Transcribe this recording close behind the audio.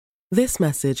This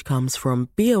message comes from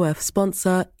BOF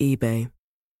sponsor eBay.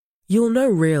 You'll know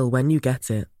real when you get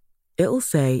it. It'll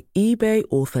say eBay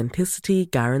Authenticity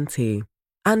Guarantee.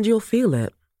 And you'll feel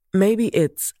it. Maybe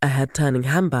it's a head-turning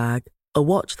handbag, a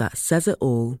watch that says it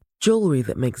all, jewelry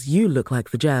that makes you look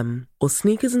like the gem, or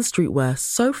sneakers and streetwear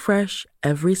so fresh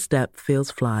every step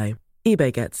feels fly.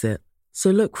 eBay gets it. So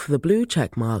look for the blue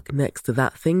check mark next to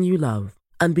that thing you love.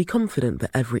 And be confident that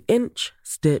every inch,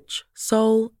 stitch,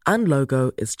 sole, and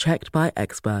logo is checked by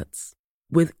experts.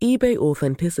 With eBay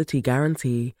Authenticity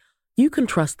Guarantee, you can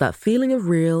trust that feeling of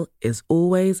real is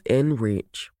always in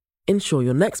reach. Ensure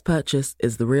your next purchase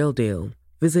is the real deal.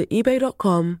 Visit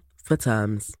eBay.com for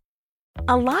terms.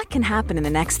 A lot can happen in the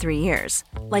next 3 years.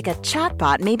 Like a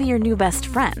chatbot may be your new best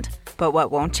friend. But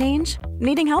what won't change?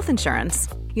 Needing health insurance.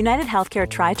 United Healthcare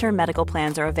Tri-Term Medical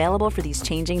Plans are available for these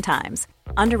changing times.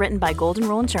 Underwritten by Golden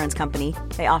Rule Insurance Company,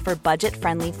 they offer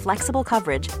budget-friendly, flexible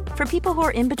coverage for people who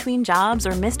are in between jobs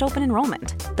or missed open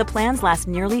enrollment. The plans last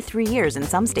nearly 3 years in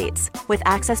some states, with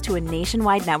access to a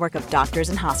nationwide network of doctors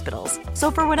and hospitals.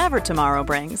 So for whatever tomorrow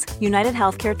brings, United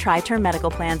Healthcare Tri-Term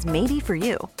Medical Plans may be for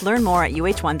you. Learn more at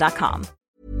uh1.com.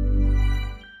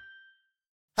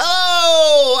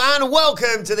 Hello and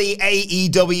welcome to the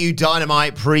AEW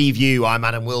Dynamite preview. I'm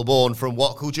Adam Wilborn from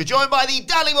What Culture, joined by the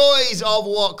Dudley Boys of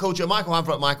What Culture, Michael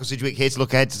Hanford, Michael Sidgwick, here to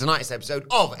look ahead to tonight's episode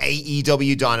of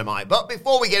AEW Dynamite. But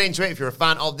before we get into it, if you're a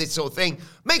fan of this sort of thing,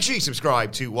 make sure you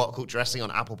subscribe to What Culture Wrestling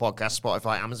on Apple Podcasts,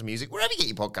 Spotify, Amazon Music, wherever you get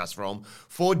your podcasts from,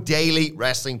 for daily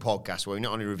wrestling podcasts, where we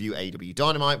not only review AEW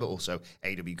Dynamite, but also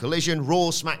AEW Collision,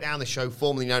 Raw, SmackDown, the show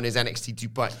formerly known as NXT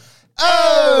 2.0.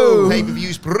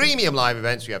 Pay-per-views, premium live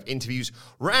events. We have interviews,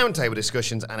 roundtable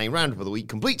discussions, and a roundup of the week,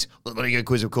 complete with a very good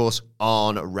quiz, of course,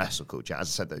 on Wrestle Culture. As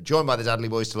I said, though, joined by the Dudley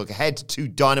Boys to look ahead to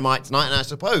Dynamite tonight, and I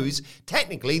suppose,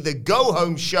 technically, the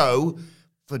go-home show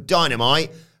for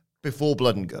Dynamite before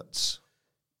Blood and Guts.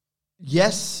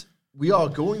 Yes, we are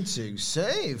going to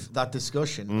save that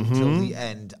discussion until the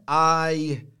end.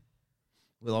 I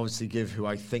will obviously give who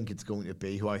I think it's going to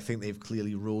be, who I think they've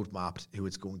clearly roadmapped who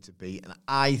it's going to be. And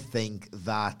I think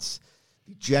that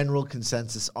the general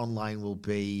consensus online will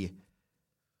be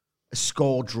a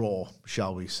score draw,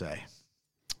 shall we say.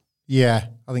 Yeah,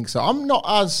 I think so. I'm not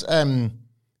as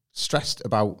stressed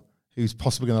about who's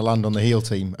possibly going to land on the heel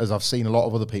team as I've seen a lot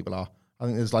of other people are. I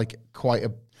think there's like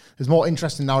there's more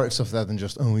interesting narrative stuff there than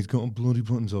just, oh, he's got to bloody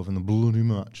put himself in the bloody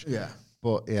match. Yeah.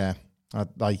 But yeah, I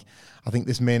think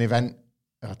this main event,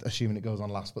 assuming it goes on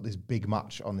last, but this big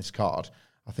match on this card,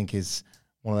 I think is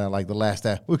one of the last.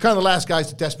 We're kind of the last guys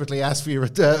to desperately ask for your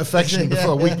affection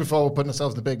a week before we're putting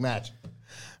ourselves in the big match.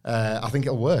 I think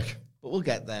it'll work. But we'll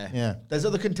get there. Yeah. There's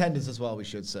other contenders as well, we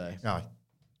should say. Aye.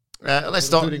 Let's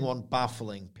start. Including one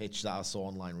baffling pitch that I saw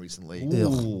online recently.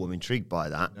 Ooh, I'm intrigued by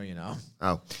that. No, you know.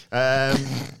 Oh.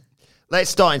 Let's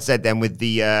start instead then with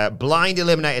the Blind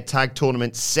Eliminator Tag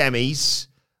Tournament semis.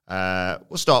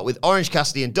 We'll start with Orange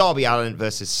Cassidy and Darby Allin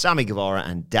versus Sammy Guevara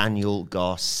and Daniel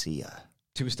Garcia.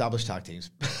 Two established tag teams.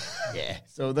 Yeah.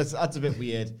 So that's a bit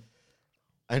weird.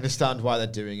 I understand why they're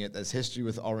doing it. There's history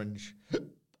with Orange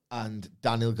and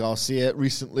Daniel Garcia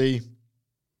recently.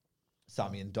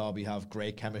 Sammy and Darby have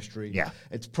great chemistry. Yeah.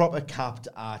 It's proper capped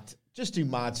at just do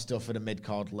mad stuff at a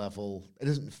mid-card level. It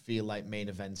doesn't feel like main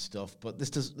event stuff, but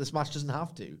this match doesn't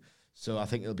have to. So I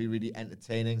think it'll be really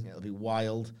entertaining. It'll be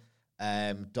wild.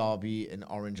 Darby and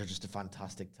Orange are just a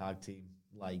fantastic tag team.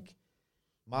 Like,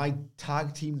 my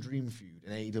tag team dream feud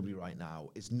in AEW right now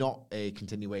is not a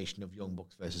continuation of Young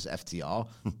Bucks versus FTR,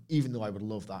 even though I would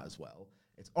love that as well.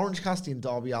 It's Orange Cassidy and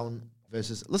Darby Allin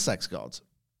versus the Sex Gods.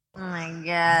 Oh my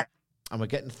God. And we're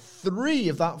getting 3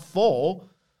 of that 4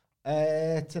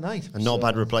 tonight. And not a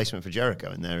bad replacement for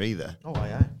Jericho in there either. Oh,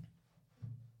 yeah.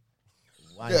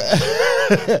 Why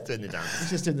Doing the dance. He's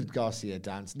just in the Garcia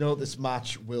dance. No, this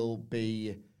match will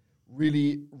be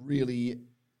really, really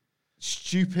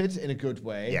stupid in a good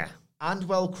way. Yeah. And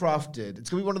well crafted. It's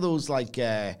going to be one of those, like,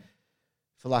 for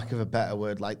lack of a better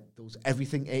word, like those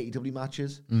everything AEW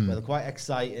matches where they're quite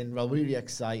exciting, really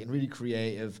exciting, really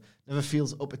creative, never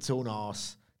feels up its own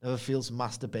arse, never feels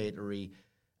masturbatory.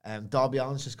 Darby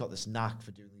Allin's just got this knack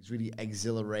for doing these really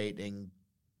exhilarating,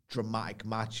 dramatic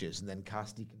matches, and then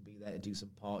Cassidy can be there to do some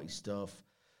party stuff.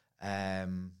 I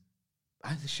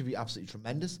think this should be absolutely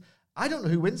tremendous. I don't know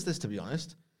who wins this, to be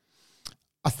honest.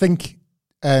 I think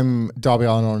Darby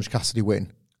Allin and Orange Cassidy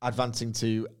win. Advancing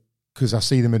to... Because I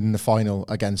see them in the final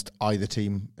against either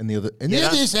team in the other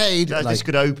side. This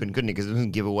could open, couldn't it? Because it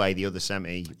doesn't give away the other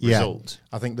semi result.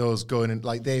 I think those going in,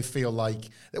 like, they feel like,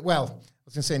 well, I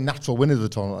was going to say natural winners of the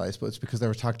tournament like this, but it's because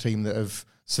they're a tag team that have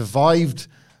survived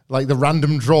like the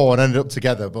random draw and ended up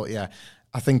together. But yeah,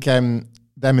 I think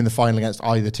them in the final against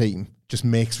either team just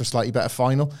makes for a slightly better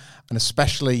final. And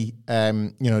especially,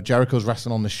 Jericho's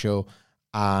wrestling on the show,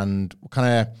 and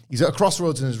he's at a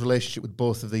crossroads in his relationship with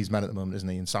both of these men at the moment, isn't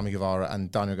he? And Sammy Guevara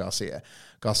and Daniel Garcia.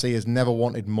 Garcia's never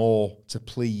wanted more to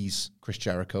please Chris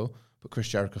Jericho, but Chris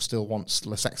Jericho still wants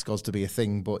Les Sex Gods to be a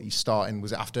thing, but he's starting,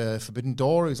 was it after Forbidden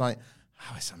Door? He was like,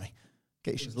 how is Sammy?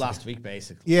 It was last week,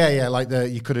 basically. Yeah, like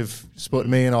you could have spoken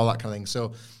to me and all that kind of thing.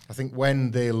 So I think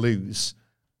when they lose,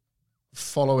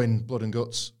 following Blood and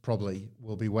Guts probably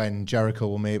will be when Jericho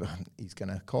will maybe, he's going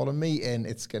to call a meeting.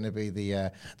 It's going to be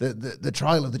the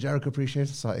trial of the Jericho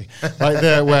Appreciation Society,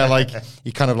 where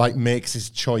he kind of makes his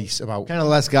choice about kind of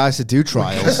less guys to do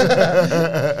trials.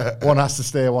 One has to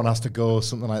stay, one has to go,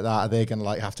 something like that. Are they going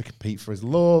to have to compete for his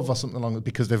love or something along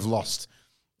because they've lost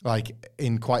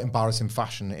in quite embarrassing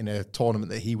fashion in a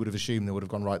tournament that he would have assumed they would have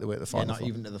gone right the way to the final. Yeah, not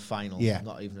even to the final. Yeah,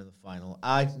 not even to the final.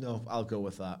 I'll go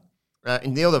with that.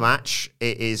 In the other match,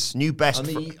 it is new best...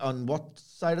 On what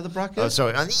side of the bracket? Oh,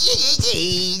 sorry.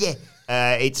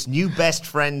 It's new best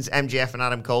friends, MJF and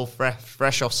Adam Cole,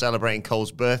 fresh off celebrating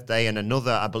Cole's birthday, and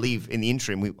another, I believe, in the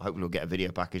interim, we hopefully we'll get a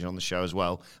video package on the show as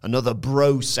well, another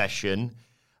bro session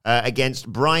against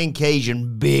Brian Cage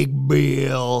and Big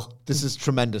Bill. This is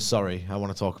tremendous. Sorry, I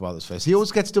want to talk about this first. He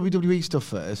always gets WWE stuff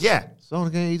first. Yeah. So I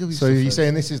want to get AEW So stuff you're first.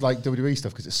 saying this is like WWE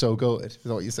stuff because it's so good? Is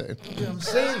that what you're saying? Yeah, I'm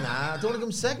saying that. I don't want to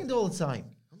come second all the time.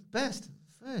 I'm best.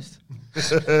 First.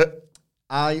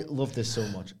 I love this so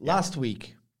much. Yeah. Last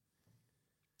week,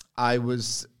 I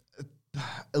was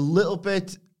a little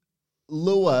bit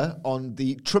lower on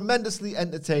the tremendously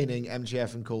entertaining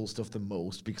MJF and Cole stuff than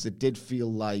most because it did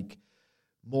feel like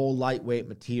more lightweight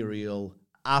material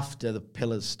after the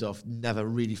Pillars stuff never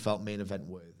really felt main event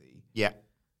worthy. Yeah.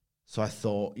 So I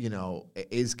thought, it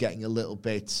is getting a little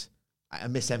bit... I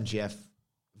miss MJF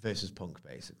versus Punk,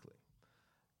 basically.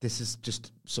 This is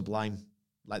just sublime.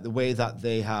 Like the way that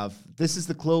they have... This is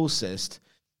the closest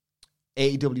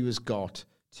AEW has got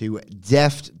to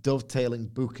deft dovetailing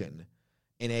booking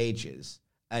in ages.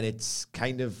 And it's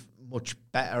kind of much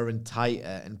better and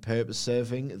tighter and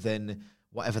purpose-serving than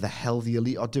whatever the hell the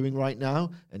Elite are doing right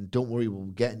now. And don't worry, we'll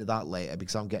get into that later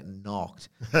because I'm getting knocked.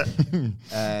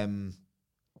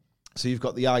 So you've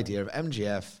got the idea of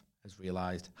MJF has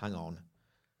realised, hang on,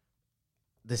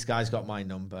 this guy's got my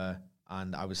number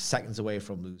and I was seconds away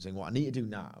from losing. What I need to do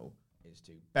now is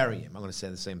to bury him. I'm going to say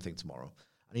the same thing tomorrow.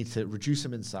 I need to reduce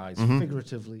him in size,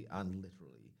 figuratively and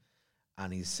literally.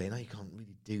 And he's saying,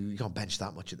 you can't bench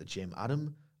that much at the gym,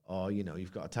 Adam. Or,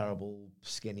 you've got a terrible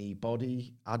skinny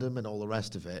body, Adam, and all the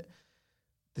rest of it.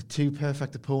 The two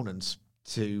perfect opponents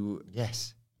to...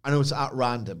 Yes. I know it's at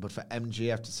random, but for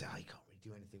MJF to say, you can't really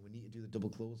do anything. We need to do the double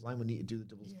clothesline. We need to do the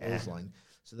double clothesline.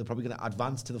 So they're probably going to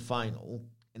advance to the final.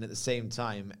 And at the same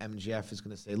time, MJF is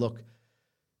going to say, look,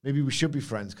 maybe we should be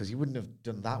friends because you wouldn't have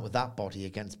done that with that body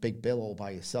against Big Bill all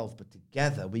by yourself. But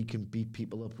together, we can beat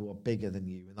people up who are bigger than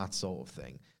you and that sort of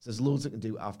thing. So there's loads that can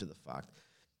do after the fact.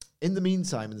 In the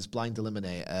meantime, in this blind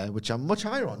eliminator, which I'm much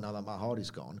higher on now that Matt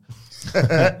Hardy's gone,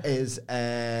 is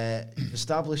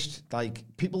established,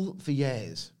 people for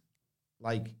years.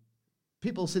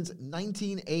 People since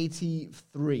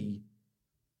 1983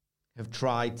 have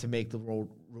tried to make the Road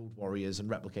Warriors and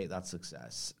replicate that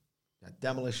success.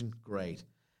 Demolition, great.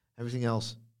 Everything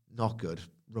else, not good,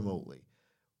 remotely.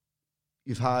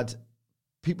 You've had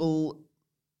people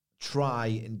try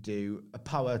and do a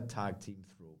power tag team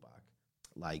throwback,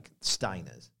 like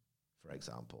Steiners, for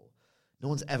example. No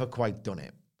one's ever quite done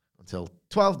it until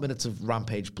 12 minutes of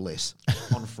Rampage Bliss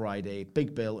on Friday.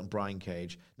 Big Bill and Brian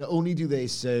Cage. Not only do they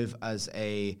serve as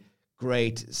a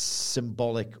great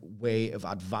symbolic way of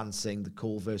advancing the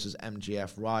Cole versus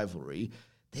MJF rivalry,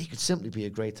 they could simply be a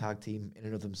great tag team in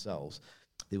and of themselves.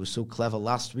 They were so clever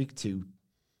last week to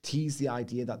tease the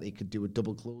idea that they could do a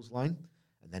double clothesline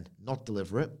and then not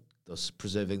deliver it, thus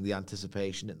preserving the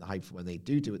anticipation and the hype for when they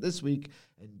do it this week.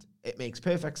 And it makes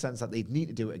perfect sense that they'd need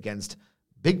to do it against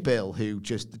Big Bill, who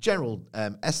just the general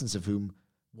essence of whom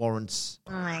warrants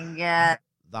that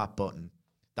button.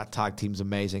 That tag team's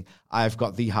amazing. I've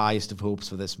got the highest of hopes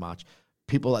for this match.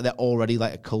 People, they're already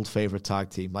like a cult favorite tag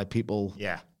team. Like people,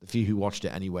 the few who watched it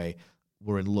anyway,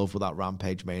 were in love with that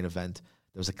Rampage main event.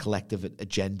 There was a collective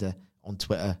agenda on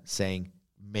Twitter saying,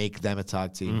 make them a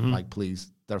tag team. Like,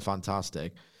 please, they're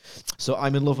fantastic. So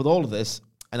I'm in love with all of this,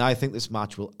 and I think this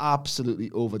match will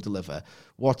absolutely over-deliver.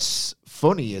 What's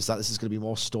funny is that this is going to be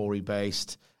more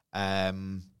story-based. I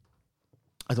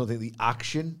don't think the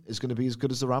action is going to be as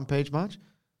good as the Rampage match.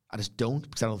 I just don't,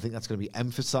 because I don't think that's going to be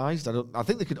emphasized. I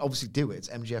think they could obviously do it. It's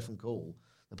MJF and Cole.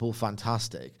 They're both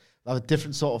fantastic. They'll have a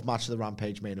different sort of match to the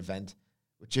Rampage main event,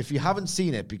 which if you haven't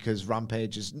seen it because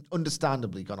Rampage has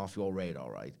understandably gone off your radar,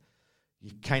 right?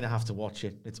 You kind of have to watch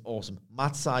it. It's awesome.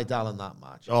 Matt Sydal in that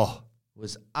match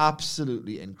was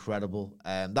absolutely incredible.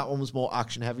 That one was more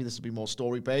action heavy. This will be more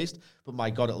story based, but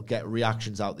my God, it'll get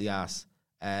reactions out the ass.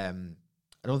 I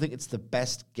don't think it's the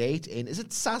best gate in. Is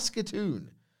it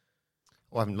Saskatoon?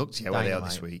 Well, I haven't looked yet where they are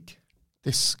this week.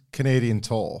 This Canadian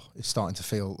tour is starting to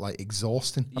feel like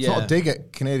exhausting. I Yeah. not a dig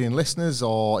at Canadian listeners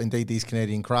or indeed these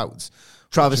Canadian crowds.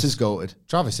 Travis is goated.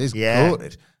 Travis is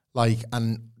goated. Like,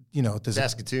 and you know, there's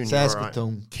Saskatoon.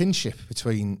 Saskatoon. a kinship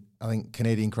between, I think,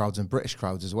 Canadian crowds and British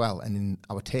crowds as well, and in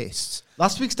our tastes.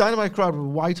 Last week's Dynamite crowd were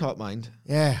white hot mind.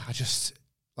 Yeah, I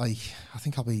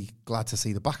think I'll be glad to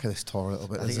see the back of this tour a little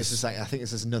bit. I think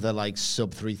this is another like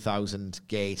sub 3,000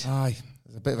 gate. Aye,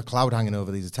 there's a bit of a cloud hanging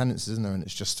over these attendances, isn't there? And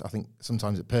it's just, I think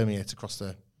sometimes it permeates across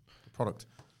the product.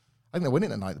 I think they're winning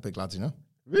tonight, the big lads, you know?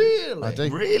 Really? I do.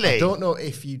 Really? I don't know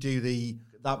if you do the...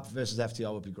 That versus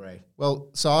FTR would be great. Well,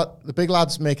 so the big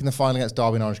lads making the final against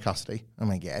Darby and Orange Cassidy, oh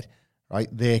my God, right?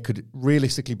 They could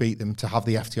realistically beat them to have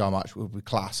the FTR match would be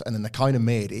class, and then they're kind of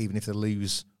made even if they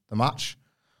lose the match.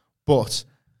 But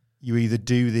you either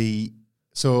do the...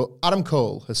 So Adam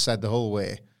Cole has said the whole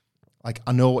way, like,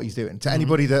 I know what he's doing. To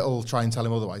anybody that'll try and tell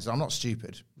him otherwise, I'm not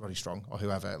stupid, Roddy Strong or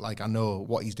whoever. Like, I know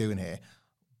what he's doing here.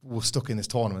 We're stuck in this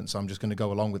tournament, so I'm just going to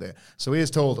go along with it. So he has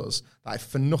told us that if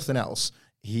for nothing else,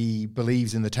 he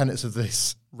believes in the tenets of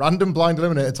this random blind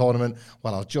eliminator tournament.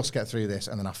 Well, I'll just get through this,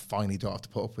 and then I finally don't have to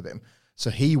put up with him. So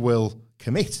he will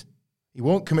commit. He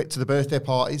won't commit to the birthday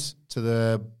parties, to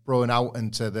the broing out,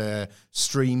 and to the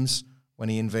streams when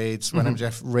he invades, when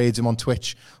MJF raids him on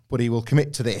Twitch. But he will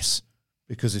commit to this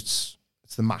because it's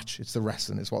the match, it's the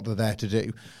wrestling, it's what they're there to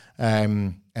do.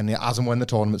 And as and when the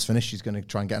tournament's finished, he's going to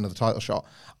try and get another title shot.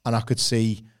 And I could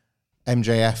see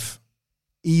MJF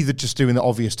either just doing the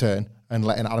obvious turn and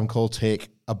letting Adam Cole take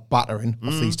a battering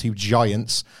off these two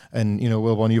giants. And, you know,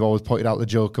 Wilborn, you've always pointed out the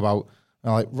joke about,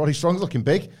 like, Roddy Strong's looking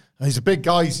big. He's a big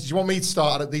guy. Do you want me to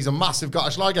start at these are massive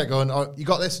guys? Shall I get going? Oh, you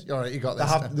got this? All right, you got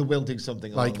this. They will do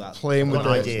something like along that. playing with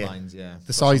idea. Lines, yeah.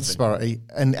 the size disparity.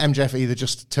 And MJF either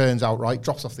just turns out right,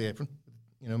 drops off the apron,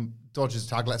 you know, dodges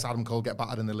the tag, lets Adam Cole get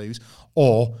battered and they lose.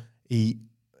 Or he,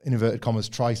 in inverted commas,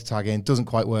 tries to tag in, doesn't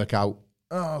quite work out.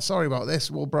 Oh, sorry about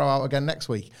this. We'll bro out again next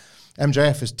week.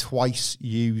 MJF has twice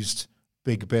used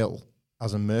Big Bill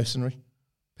as a mercenary.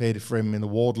 Paid for him in the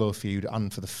Wardlow feud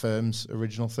and for the Firm's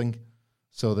original thing.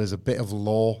 So there's a bit of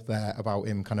lore there about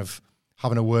him kind of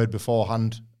having a word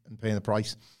beforehand and paying the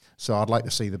price. So I'd like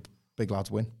to see the big lads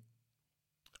win.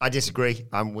 I disagree.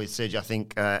 I'm with Sidge. I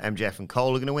think MJF and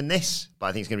Cole are going to win this, but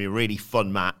I think it's going to be a really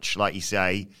fun match, like you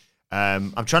say.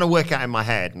 I'm trying to work out in my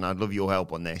head, and I'd love your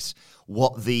help on this,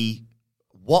 what the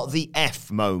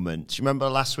F moment. Do you remember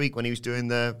last week when he was doing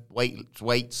the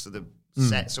weights of the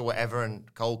sets or whatever,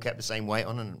 and Cole kept the same weight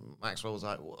on, and Maxwell was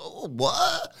like, "Whoa,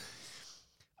 what?"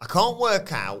 I can't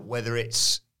work out whether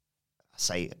it's,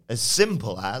 say, as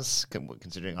simple as,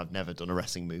 considering I've never done a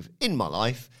wrestling move in my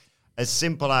life, as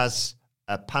simple as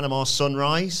a Panama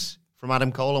Sunrise from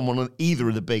Adam Cole on either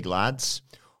of the big lads,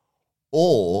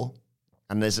 or,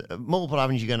 and there's multiple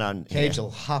avenues you go down here. Cage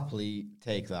will happily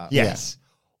take that. Yes. Yeah.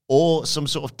 Or some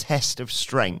sort of test of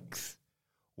strength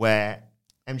where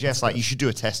MJF's like, you should do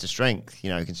a test of strength,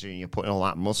 you know, considering you're putting all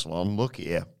that muscle on. Look at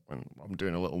you. And I'm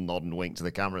doing a little nod and wink to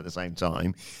the camera at the same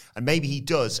time. And maybe he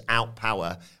does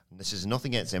outpower. And this is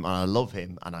nothing against him. And I love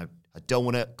him. And I don't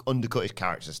want to undercut his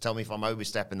characters. Tell me if I'm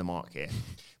overstepping the mark here.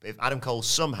 But if Adam Cole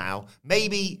somehow,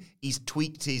 maybe he's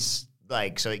tweaked his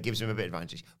leg so it gives him a bit of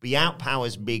advantage. But he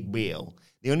outpowers Big Bill.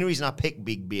 The only reason I pick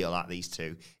Big Bill at these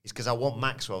two is because I want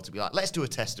Maxwell to be like, let's do a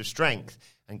test of strength.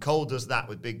 And Cole does that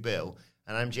with Big Bill.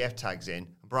 And MJF tags in.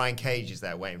 And Brian Cage is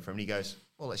there waiting for him. And he goes,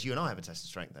 well, let's you and I have a test of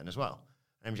strength then as well.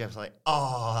 And MJF's like,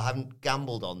 oh, I haven't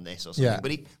gambled on this or something.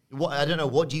 Yeah. But I don't know,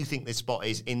 what do you think this spot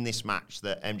is in this match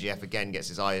that MJF again gets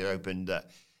his eyes opened,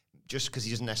 that just because he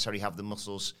doesn't necessarily have the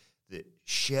muscles that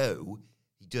show,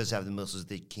 he does have the muscles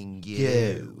that can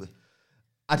go.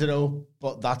 I don't know,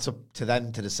 but that's up to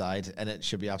them to decide, and it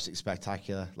should be absolutely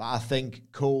spectacular. Like, I think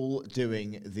Cole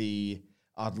doing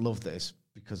I'd love this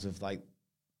because of like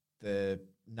the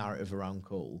narrative around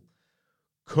Cole.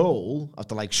 Cole,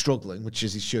 after like struggling, which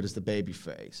is he should as the baby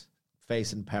face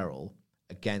in peril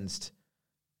against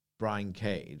Brian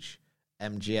Cage,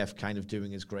 MJF kind of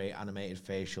doing his great animated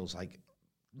facials, like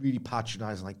really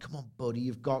patronizing, like, come on, buddy,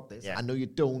 you've got this. Yeah. I know you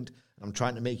don't, and I'm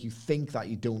trying to make you think that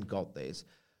you don't got this.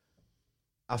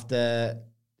 After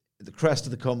the crest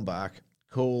of the comeback,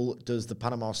 Cole does the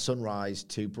Panama Sunrise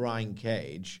to Brian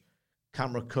Cage.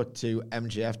 Camera cut to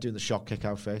MJF doing the shock kick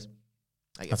out face.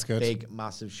 Like that's a good. Big,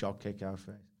 massive shock kick out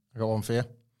face. I got one for you.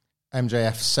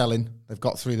 MJF selling. They've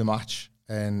got through the match,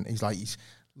 and he's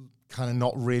kind of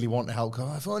not really wanting to help.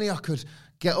 If only I could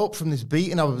get up from this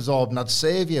beating I've absorbed and I'd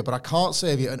save you, but I can't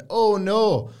save you. And oh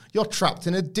no, you're trapped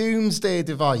in a doomsday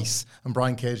device. And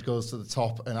Brian Cage goes to the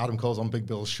top, and Adam Cole's on Big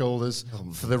Bill's shoulders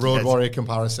for the Road Warrior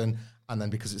comparison. And then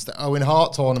because it's the Owen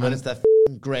Hart tournament. And it's the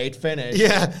great finish.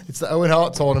 Yeah, it's the Owen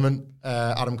Hart tournament.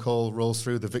 Adam Cole rolls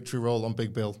through the victory roll on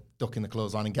Big Bill, ducking the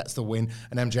clothesline and gets the win.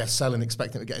 And MJF selling,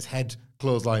 expecting to get his head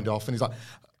clotheslined off. And he's like,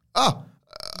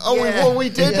 we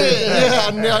did it.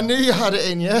 Yeah, I knew you had it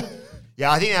in you.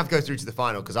 Yeah, I think they have to go through to the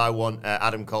final because I want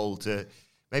Adam Cole to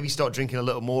maybe start drinking a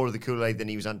little more of the Kool-Aid than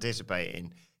he was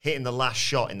anticipating, hitting the last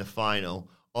shot in the final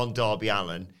on Darby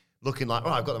Allin, looking like,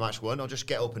 I've got the match won, I'll just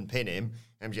get up and pin him.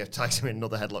 MJF takes him in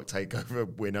another headlock takeover,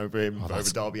 win over him, over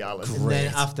Darby Allin. And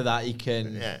then after that, he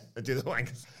can... Yeah, do the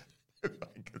wanker.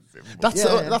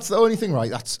 That's the only thing,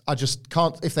 right? I just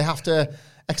can't... If they have to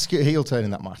execute a heel turn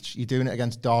in that match, you're doing it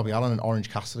against Darby Allin and Orange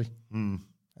Cassidy. And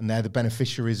they're the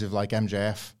beneficiaries of,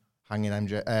 MJF hanging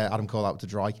Adam Cole out to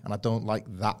dry, and I don't like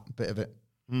that bit of it.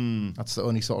 That's the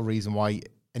only sort of reason why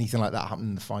anything like that happened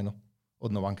in the final,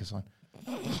 other than the wanker sign.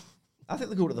 I think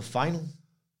they go to the final.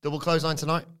 Double clothesline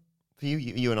tonight for you?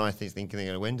 You and I thinking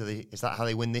they're going to win. Is that how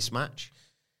they win this match?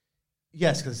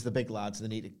 Yes, because it's the big lads, and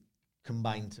they need to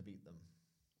combine to beat them.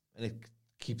 And it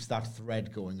keeps that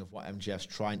thread going of what MJF's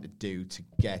trying to do to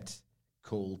get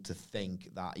Cole to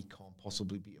think that he can't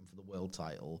possibly beat him for the world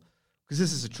title. Because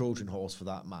this is a Trojan horse for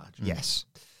that match. Yes.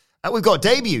 We've got a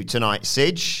debut tonight,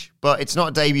 Sidge, but it's not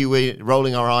a debut we're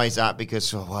rolling our eyes at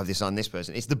because, why have this on this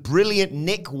person? It's the brilliant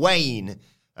Nick Wayne.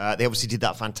 They obviously did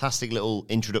that fantastic little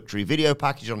introductory video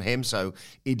package on him, so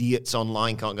idiots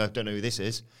online can't go, don't know who this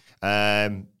is.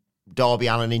 Darby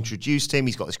Allin introduced him.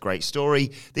 He's got this great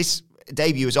story. This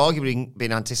debut has arguably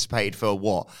been anticipated for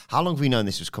what? How long have we known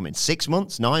this was coming? 6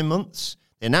 months? 9 months?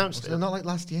 They announced it. Not like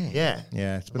last year. Yeah.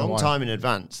 Yeah, it's been a long time in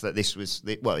advance that this was,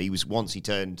 once he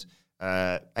turned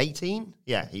 18,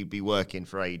 he'd be working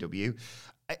for AEW.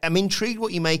 I'm intrigued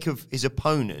what you make of his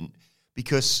opponent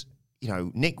because,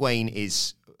 Nick Wayne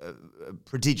is a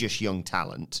prodigious young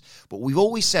talent, but we've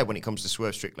always said when it comes to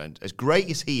Swerve Strickland, as great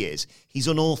as he is, he's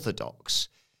unorthodox.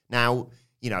 Now,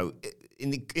 in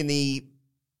the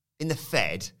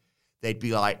Fed, they'd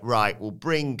be like, right, we'll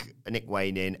bring Nick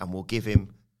Wayne in and we'll give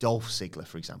him Dolph Ziggler,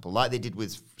 for example, like they did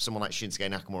with someone like Shinsuke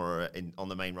Nakamura on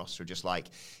the main roster, just like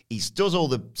he does all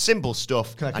the simple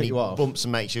stuff and he bumps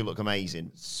and makes you look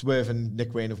amazing. Swerve and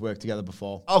Nick Wayne have worked together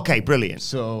before. Okay, brilliant.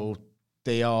 So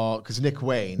they are, because Nick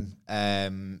Wayne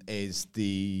is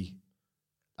the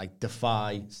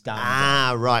Defy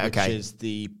standard. Right, okay. Which is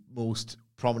the most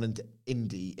prominent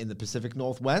indie in the Pacific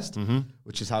Northwest,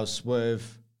 which is how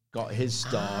Swerve got his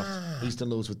start. He's done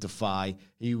loads with Defy.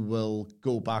 He will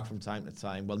go back from time to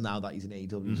time. Well, now that he's in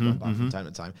AEW, he's gone back from time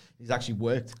to time. He's actually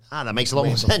worked. That makes a lot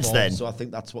more sense then. So I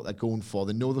think that's what they're going for.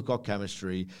 They know they've got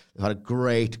chemistry. They've had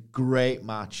a great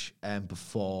match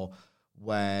before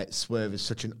where Swerve is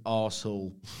such an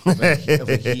arsehole of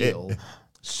a heel.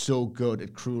 So good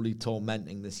at cruelly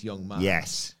tormenting this young man.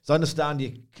 Yes. So I understand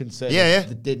your concern.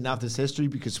 They didn't have this history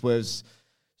because Swerve's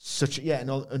such an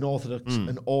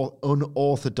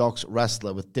unorthodox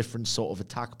wrestler with different sort of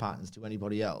attack patterns to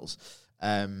anybody else.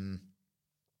 But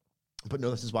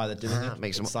no, this is why they're doing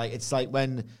it. It's like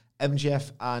when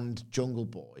MJF and Jungle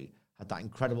Boy had that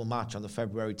incredible match on the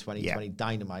February 2020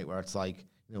 Dynamite, where it's like,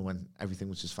 when everything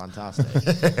was just fantastic.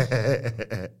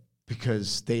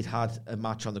 Because they'd had a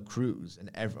match on the cruise,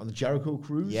 on the Jericho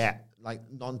cruise, like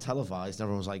non-televised, and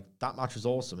everyone was like, that match was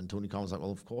awesome. And Tony Khan was like,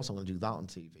 well, of course I'm going to do that on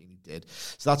TV. And he did.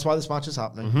 So that's why this match is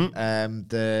happening.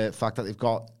 The fact that they've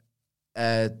got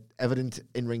evident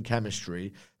in-ring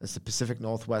chemistry, there's the Pacific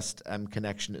Northwest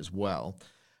connection as well.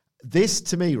 This,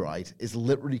 to me, right, is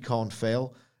literally can't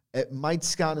fail. It might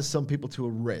scan as some people to a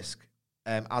risk,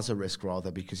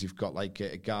 because you've got like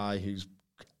a guy who's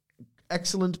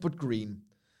excellent but green,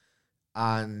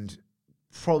 and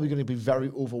probably going to be very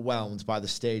overwhelmed by the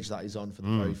stage that he's on for the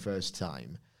very first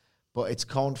time. But it's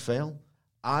can't fail.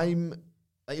 I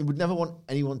would never want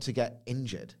anyone to get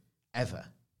injured, ever,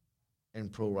 in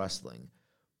pro wrestling.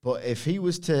 But if he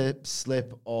was to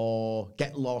slip or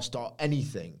get lost or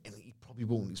anything, and he probably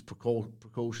won't, he's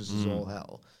precocious as all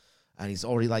hell, and he's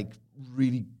already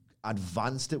really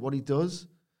advanced at what he does.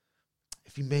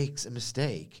 If he makes a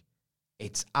mistake,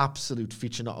 it's absolute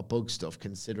feature not a bug stuff,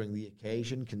 considering the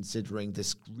occasion, considering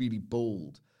this really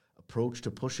bold approach to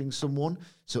pushing someone.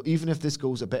 So even if this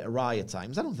goes a bit awry at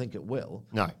times, I don't think it will.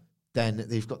 No. Then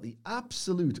they've got the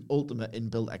absolute ultimate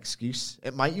inbuilt excuse.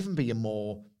 It might even be a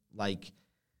more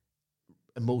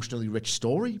emotionally rich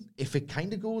story if it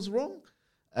kind of goes wrong.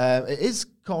 It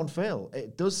can't fail.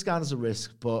 It does scan as a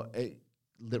risk, but it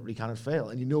literally cannot fail.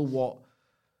 And you know what?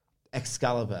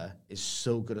 Excalibur is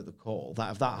so good at the call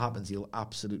that if that happens, he'll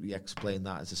absolutely explain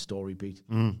that as a story beat.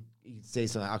 He'd say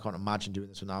something like, I can't imagine doing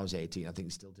this when I was 18. I think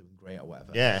he's still doing great or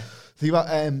whatever. Yeah. The thing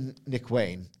about Nick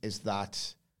Wayne is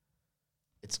that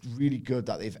it's really good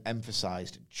that they've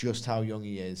emphasized just how young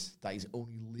he is, that he's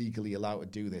only legally allowed to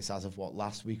do this as of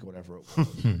last week or whatever it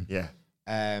was. Yeah.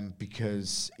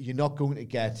 Because you're not going to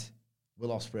get Will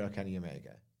Ospreay or Kenny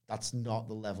Omega. That's not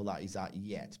the level that he's at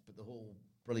yet. But the whole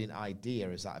brilliant idea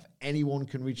is that if anyone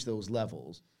can reach those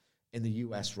levels in the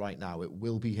US right now, it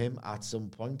will be him at some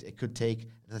point. It could take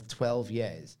 12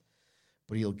 years,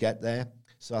 but he'll get there.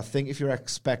 So I think if you're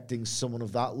expecting someone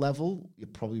of that level, you're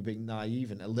probably being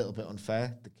naive and a little bit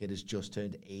unfair. The kid has just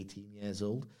turned 18 years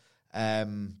old.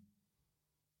 So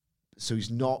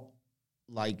he's not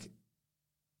like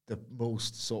the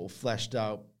most sort of fleshed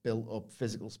out, built up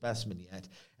physical specimen yet.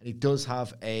 And he does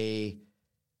have a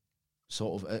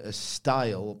sort of a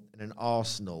style and an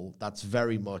arsenal that's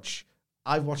very much...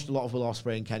 I've watched a lot of Will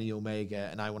Ospreay and Kenny Omega,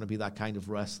 and I want to be that kind of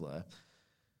wrestler.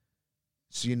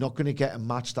 So you're not going to get a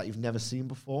match that you've never seen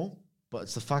before, but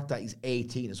it's the fact that he's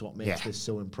 18 is what makes this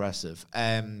so impressive.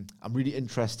 I'm really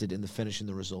interested in the finish and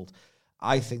the result.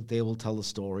 I think they will tell the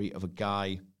story of a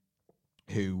guy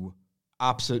who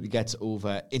absolutely gets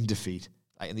over in defeat.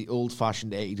 Like in the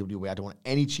old-fashioned AEW way, I don't want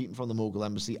any cheating from the Mogul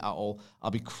Embassy at all. I'll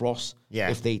be cross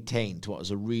if they taint what is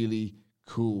a really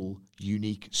cool,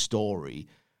 unique story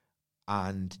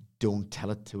and don't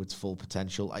tell it to its full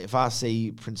potential. Like if I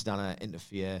see Prince Nana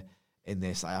interfere in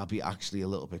this, I'll be actually a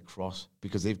little bit cross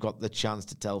because they've got the chance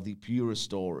to tell the purest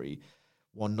story,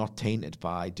 one not tainted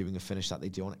by doing a finish that they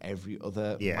do on every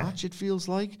other match, it feels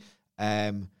like.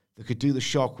 They could do the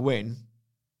shock win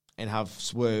and have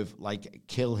Swerve like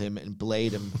kill him and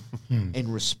blade him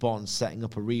in response, setting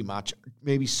up a rematch,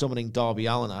 maybe summoning Darby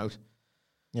Allin out.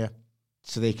 Yeah.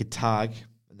 So they could tag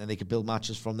and then they could build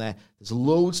matches from there. There's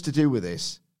loads to do with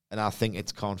this, and I think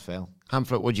it can't fail.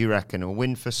 Hamflet, what do you reckon? A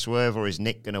win for Swerve, or is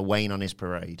Nick going to wane on his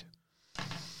parade?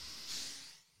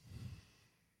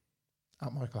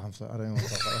 At Michael Hamflet, I don't know what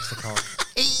that's the card.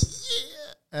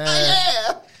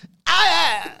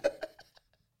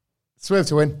 Swerve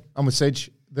to win. I'm with Sige.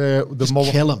 Just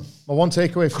kill him. My one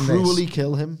takeaway from Cruelly this.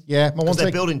 kill him. Yeah, my one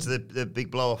they're building to the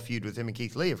big blow-off feud with him and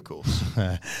Keith Lee, of course.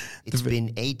 It's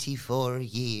been 84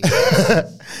 years.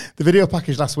 The video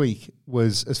package last week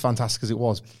was as fantastic as it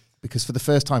was because for the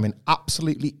first time in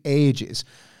absolutely ages,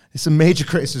 it's a major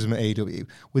criticism at AEW,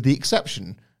 with the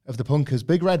exception of the Punkers'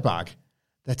 big red bag,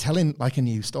 they're telling like a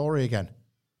new story again.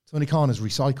 Tony Khan has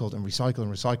recycled and recycled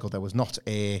and recycled. There was not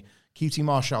a QT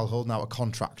Marshall holding out a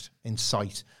contract in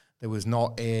sight. There was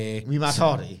not a... Matt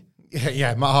Hardy?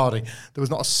 Yeah, Matt Hardy. There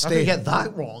was not a I didn't get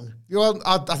that wrong. Well,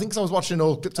 I think I was watching an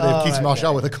old clip today of QT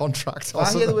Marshall with a contract.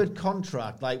 I hear the word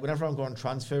contract, like whenever I'm going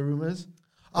transfer rumours,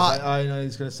 I know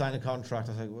he's going to sign a contract.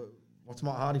 I think, what's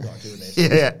Matt Hardy got to do with this?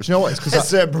 Yeah. Do you know what? It's because a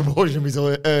certain proportion of his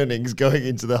earnings going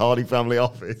into the Hardy family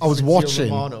office. I was watching...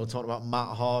 Romano talking about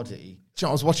Matt Hardy.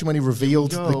 I was watching when he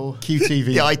revealed the QTV...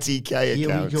 the ITK Here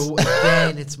accounts. we go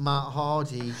again, it's Matt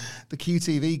Hardy. The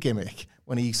QTV gimmick,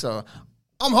 when he saw...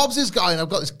 I'm Hobbs' guy and I've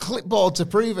got this clipboard to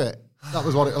prove it. That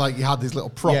was what it like. He had this little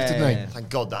prop, didn't he? Thank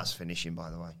God that's finishing,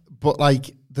 by the way. But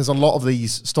like, there's a lot of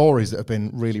these stories that have been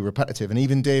really repetitive, and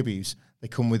even debuts, they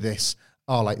come with this.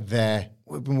 Oh, like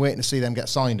we've been waiting to see them get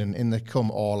signed, and in they come.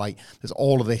 Or like, there's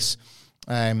all of this.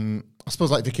 I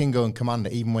suppose like Vikingo and Commander,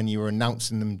 even when you were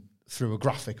announcing them through a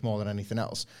graphic more than anything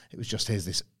else, it was just here's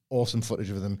this awesome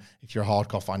footage of them. If you're a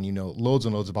hardcore fan, you know loads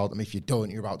and loads about them. If you don't,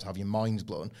 you're about to have your minds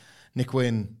blown. Nick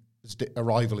Wayne.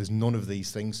 Arrival is none of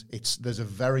these things. There's a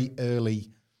very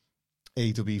early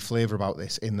AEW flavour about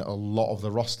this in that a lot of the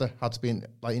roster had to be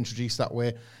like introduced that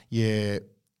way. Yeah,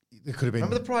 there could have been.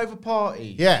 Remember the private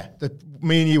party? Yeah,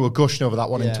 me and you were gushing over that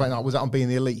one in 20. Was that on Being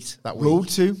the Elite that week?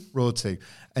 Road 2,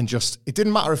 and just it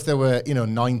didn't matter if they were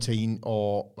 19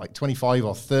 or like 25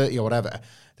 or 30 or whatever.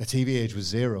 Their TV age was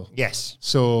 0. Yes.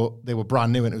 So they were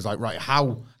brand new, and it was like, right,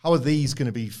 how are these going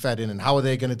to be fed in, and how are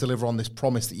they going to deliver on this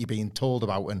promise that you're being told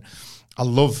about? And I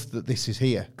love that this is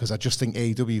here, because I just think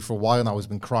AEW for a while now has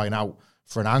been crying out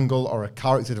for an angle or a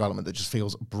character development that just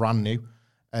feels brand new.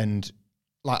 And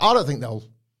like, I don't think they'll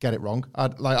get it wrong.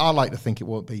 I like to think it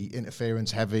won't be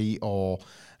interference heavy or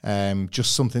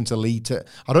just something to lead to.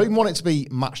 I don't even want it to be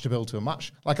match to build to a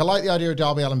match. Like, I like the idea of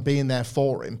Darby Allin being there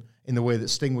for him in the way that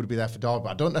Sting would be there for Darby,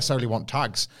 but I don't necessarily want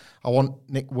tags. I want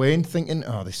Nick Wayne thinking,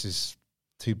 oh, this is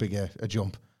too big a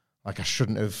jump. Like, I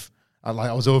shouldn't have...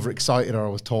 I was overexcited or I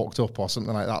was talked up or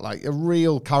something like that. Like, a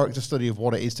real character study of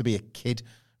what it is to be a kid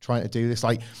trying to do this.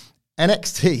 Like,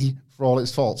 NXT, for all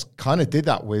its faults, kind of did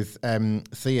that with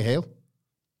Thea Hale.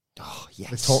 Oh, yes.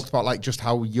 They talked about like just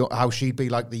how she'd be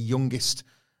like the youngest.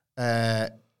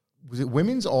 Was it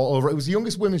women's or it was the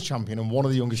youngest women's champion and one of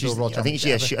the youngest overall champions?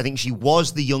 I think she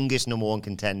was the youngest number one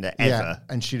contender ever. Yeah,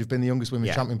 and she'd have been the youngest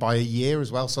women's champion by a year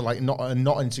as well. So like not an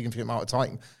insignificant amount of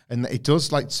time. And it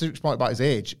does, like Suke's point about his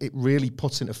age, it really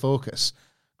puts into focus.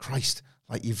 Christ,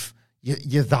 like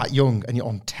you're that young and you're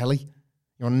on telly.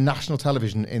 You're on national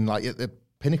television in like at the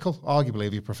pinnacle, arguably,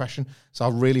 of your profession. So I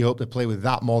really hope they play with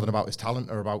that more than about his talent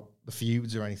or about the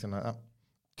feuds or anything like that.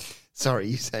 Sorry,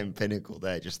 you saying pinnacle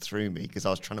there just threw me because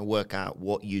I was trying to work out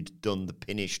what you'd done the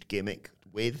finished gimmick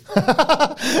with.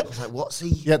 I was like, what's he?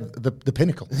 Yeah, the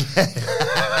pinnacle.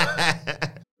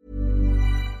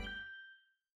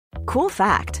 Cool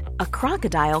fact, a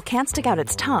crocodile can't stick out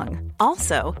its tongue.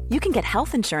 Also, you can get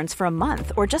health insurance for a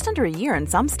month or just under a year in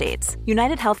some states.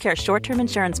 United Healthcare short-term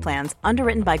insurance plans,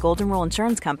 underwritten by Golden Rule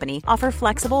Insurance Company, offer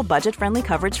flexible, budget-friendly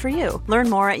coverage for you. Learn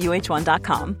more at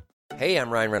uh1.com. Hey,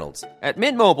 I'm Ryan Reynolds. At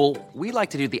Mint Mobile, we like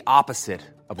to do the opposite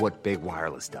of what Big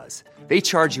Wireless does. They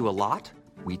charge you a lot,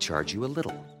 we charge you a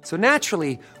little. So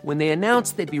naturally, when they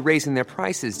announced they'd be raising their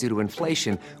prices due to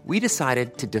inflation, we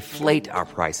decided to deflate our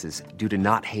prices due to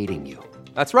not hating you.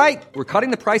 That's right. We're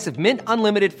cutting the price of Mint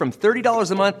Unlimited from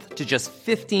 $30 a month to just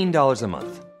 $15 a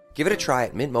month. Give it a try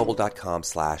at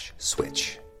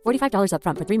mintmobile.com/switch. $45 up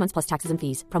front for 3 months plus taxes and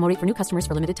fees. Promo rate for new customers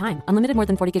for limited time. Unlimited more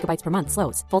than 40 gigabytes per month.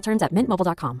 Slows full terms at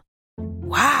mintmobile.com.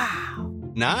 Wow.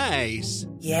 Nice.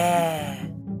 Yeah.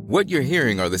 What you're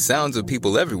hearing are the sounds of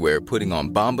people everywhere putting on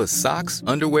Bombas socks,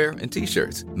 underwear, and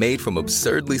T-shirts made from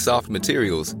absurdly soft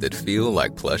materials that feel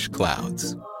like plush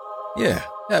clouds. Yeah,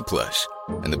 that plush.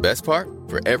 And the best part?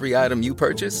 For every item you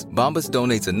purchase, Bombas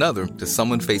donates another to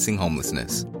someone facing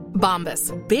homelessness.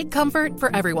 Bombas. Big comfort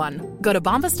for everyone. Go to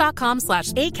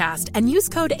bombas.com/ACAST and use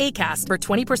code ACAST for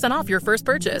 20% off your first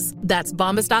purchase. That's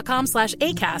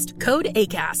bombas.com/ACAST. Code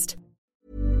ACAST.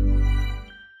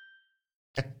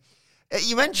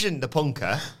 You mentioned the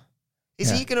punker. Is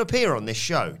he going to appear on this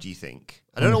show, do you think?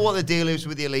 I don't know what the deal is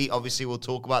with the Elite. Obviously, we'll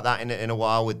talk about that in a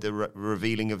while with the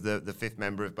revealing of the fifth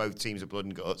member of both teams of Blood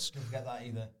and Guts. Don't forget that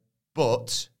either.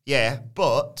 But,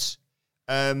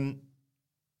 they've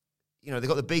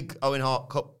got the big Owen Hart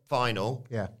Cup final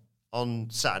on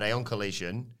Saturday on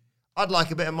Collision. I'd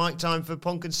like a bit of mic time for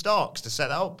Punk and Starks to set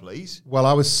that up, please. Well,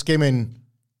 I was skimming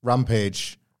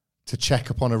Rampage to check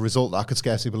upon a result that I could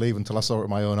scarcely believe until I saw it with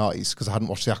my own eyes because I hadn't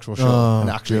watched the actual show and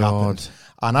it actually happened.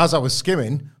 And as I was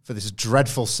skimming for this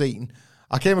dreadful scene,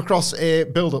 I came across a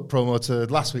build-up promo to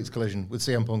last week's Collision with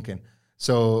CM Punk in.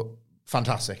 So,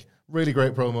 fantastic. Really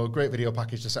great promo, great video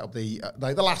package to set up the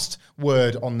last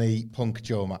word on the Punk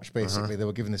Joe match, basically. They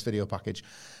were given this video package.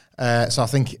 So I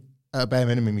think at bare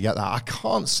minimum you get that. I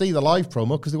can't see the live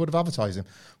promo because they would have advertised him.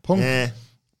 Punk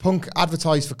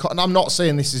advertised for... And I'm not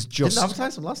saying this is just... Didn't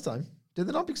advertise him last time. Did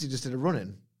they not? Because he just did a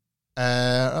run-in.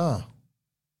 Yeah,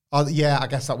 I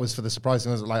guess that was for the surprise.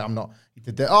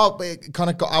 It kind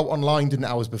of got out online, didn't it,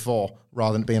 hours before,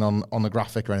 rather than being on the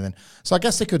graphic or anything. So I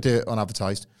guess they could do it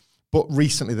unadvertised. But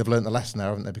recently they've learned the lesson there,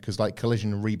 haven't they? Because like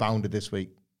Collision rebounded this week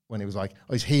when it was like,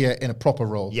 oh, he's here in a proper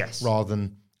role. Yes. Rather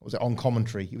than, was it on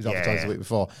commentary? He was advertised the week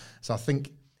before. So I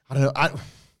think, I don't know,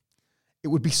 it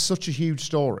would be such a huge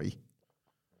story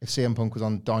if CM Punk was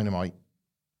on Dynamite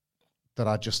that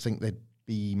I just think they'd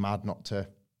be mad not to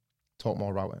talk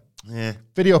more about it. Yeah.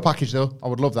 Video package, though. I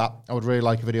would love that. I would really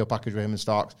like a video package with him and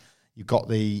Starks. You've got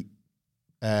the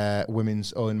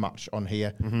women's Owen match on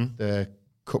here. Mm-hmm. The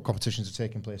cup competitions are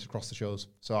taking place across the shows.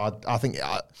 So I think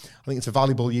it's a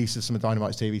valuable use of some of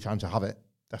Dynamite's TV time to have it,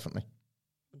 definitely.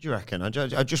 What do you reckon? We were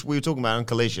talking about it on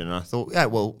Collision, and I thought,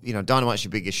 Dynamite's your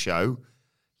biggest show.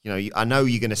 I know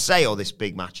you're going to say all this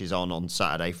big matches on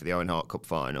Saturday for the Owen Hart Cup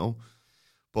final,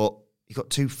 but you've got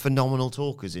two phenomenal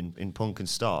talkers in Punk and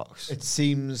Starks. It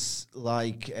seems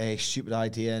like a stupid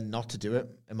idea not to do it,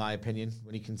 in my opinion,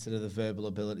 when you consider the verbal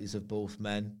abilities of both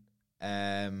men.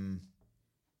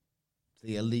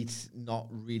 The Elite not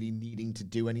really needing to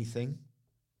do anything.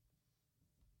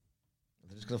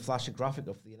 They're just going to flash a graphic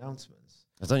of the announcements.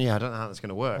 I don't know how that's going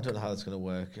to work. I don't know how that's going to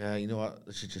work. You know what?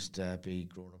 They should just be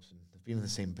grown-ups. They've been in the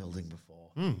same building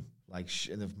before. And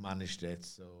they've managed it.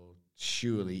 So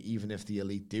surely, even if the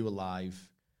Elite do a live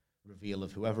reveal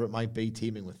of whoever it might be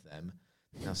teaming with them,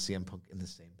 now CM Punk in the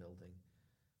same building.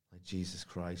 Like, Jesus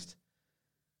Christ.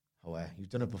 You've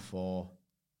done it before.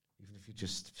 Even if you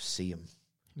just see him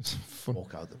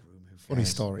walk out the room. Funny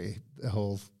story. The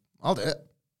whole, I'll do it.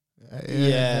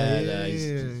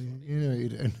 You know what you're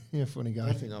doing. You're a funny guy.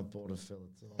 I think I'm bored of Phil.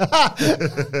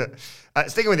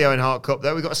 Sticking with the Owen Hart Cup,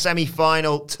 though, we've got a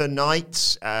semi-final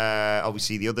tonight.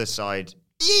 Obviously, the other side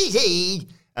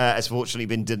has fortunately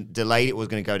been delayed. It was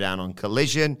going to go down on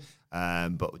Collision,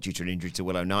 but due to an injury to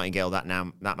Willow Nightingale, that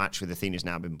match with Athena has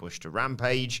now been pushed to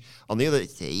Rampage. On the other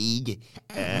side,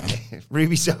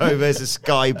 Ruby Soho versus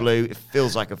Sky Blue. It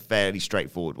feels like a fairly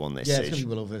straightforward one. This it's going to be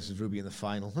Willow versus Ruby in the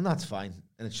final, and that's fine.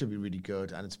 And it should be really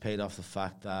good. And it's paid off the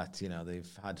fact that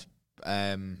they've had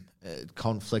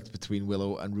conflict between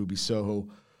Willow and Ruby Soho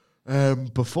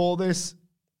before this.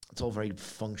 It's all very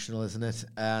functional, isn't it?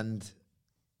 And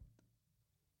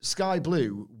Sky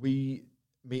Blue, me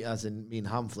and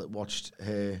Hamflet watched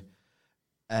her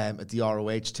at the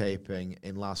ROH taping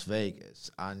in Las Vegas,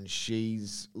 and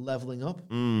she's leveling up,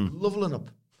 leveling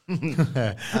up. And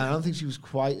I don't think she was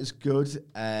quite as good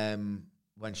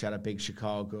when she had a big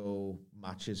Chicago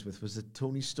matches with, was it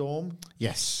Toni Storm?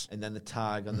 Yes. And then the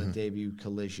tag on the debut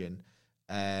Collision.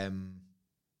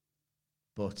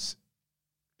 But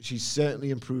she's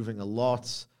certainly improving a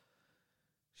lot.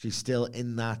 She's still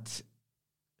in that...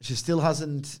 She still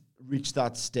hasn't reached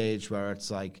that stage where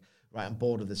it's like, right, I'm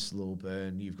bored of this slow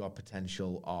burn. You've got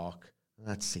potential arc.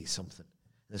 Let's see something.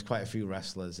 There's quite a few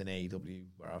wrestlers in AEW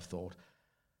where I've thought,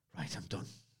 right, I'm done.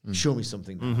 Show me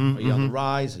something. Are you on the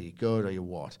rise? Are you good? Are you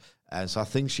what? So I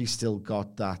think she's still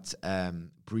got that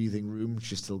breathing room.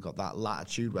 She's still got that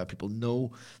latitude where people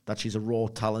know that she's a raw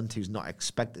talent who's not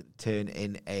expected to turn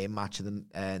in a match of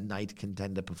the night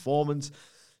contender performance.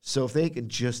 So if they can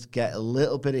just get a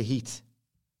little bit of heat,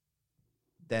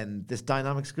 then this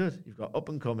dynamic's good. You've got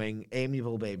up-and-coming,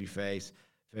 amiable babyface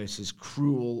versus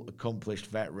cruel, accomplished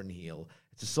veteran heel.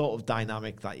 It's a sort of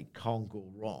dynamic that you can't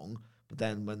go wrong. But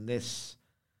then when this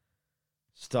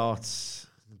starts,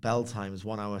 bell time is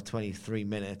 1 hour, 23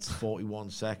 minutes,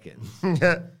 41 seconds. And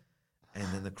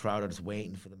then the crowd are just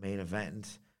waiting for the main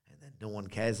event. And then no one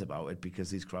cares about it because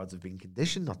these crowds have been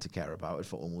conditioned not to care about it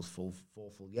for almost 4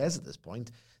 full years at this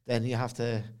point. Then you have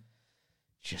to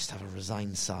just have a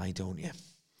resigned sigh, don't you?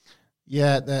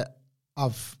 Yeah,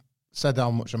 I've said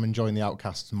how much I'm enjoying the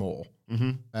Outcasts more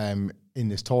in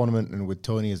this tournament and with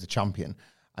Tony as the champion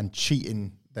and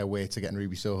cheating their way to getting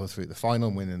Ruby Soho through the final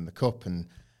and winning the cup and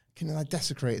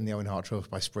desecrating the Owen Hart Trophy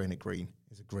by spraying it green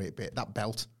is a great bit. That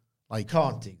belt,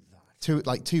 can't do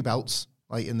that. Two belts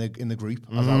in the group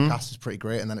as Outcast is pretty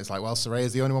great, and then it's like, well,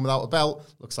 Saraya's the only one without a belt.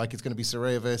 Looks like it's going to be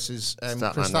Saraya versus Chris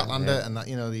Statlander, and that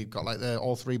you've got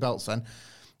all 3 belts. Then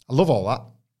I love all that,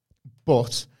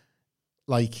 but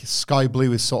Sky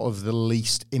Blue is sort of the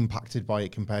least impacted by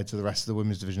it compared to the rest of the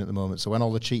women's division at the moment. So when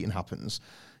all the cheating happens,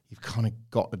 you've kind of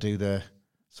got to do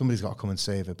somebody's got to come and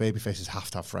save her. Babyfaces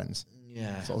have to have friends.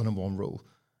 Yeah. It's sort of the number one rule.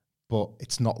 But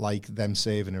it's not like them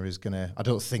saving her is going to, I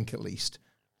don't think at least,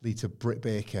 lead to Britt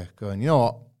Baker going, you know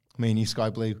what, me and you, Sky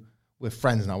Blue, we're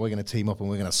friends now. We're going to team up and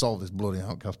we're going to solve this bloody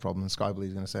Outcast problem. And Sky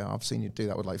Blue's going to say, I've seen you do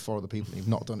that with 4 other people and you've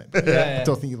not done it. I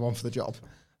don't think you're the one for the job.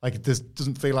 It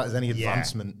doesn't feel like there's any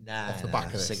advancement off the back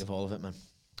of this. Sick of all of it, man.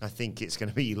 I think it's going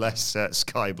to be less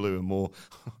Sky Blue and more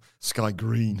Sky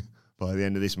Green by the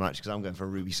end of this match because I'm going for a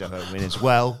Ruby Soho win as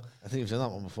well. I think you've done that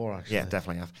one before, actually. Yeah,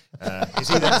 definitely have. It's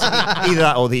either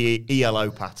that or the ELO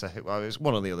patter. Well, it's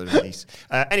one or the other of these.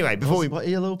 Anyway, before what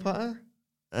ELO patter?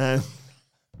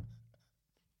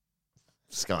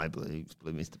 Sky Blue,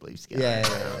 Mr. Blue Sky.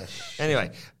 Yeah.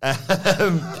 Anyway,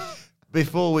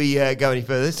 before we go any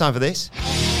further, it's time for this.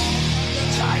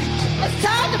 It's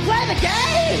time to play the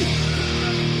game!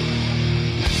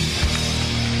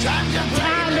 Time to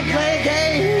play the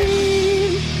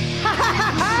game! Ha ha ha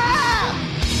ha!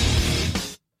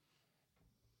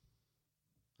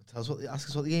 Ask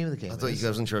us what the game of the game is. I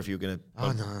wasn't sure if you were going to...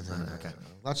 Oh, no. Okay.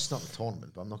 That's just not the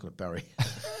tournament, but I'm not going to bury.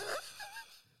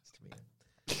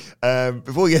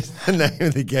 Before we get to the name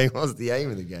of the game, what's the aim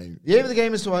of the game? The aim of the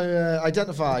game is to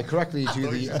identify correctly to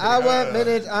the hour,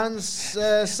 minute, and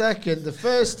second. The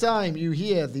first time you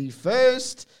hear the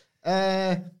first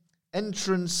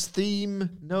entrance theme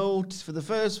note for the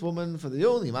first woman for the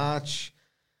only match,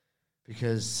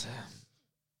 because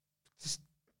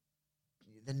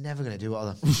they're never going to do it,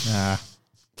 are they? Nah.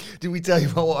 Did we tell you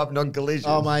about what happened on Collision?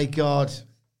 Oh, my God.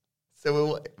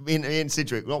 So me and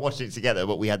Sidgwick, we're not watching it together,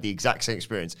 but we had the exact same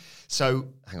experience. So,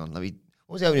 hang on, what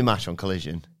was the opening match on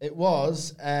Collision? It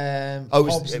was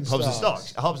Hobbs and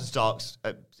Starks. Hobbs and Starks,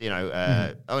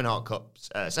 Owen Hart Cup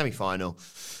semi-final,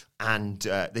 and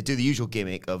they do the usual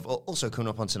gimmick of also coming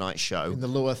up on tonight's show. In the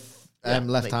lower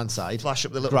left-hand side. Flash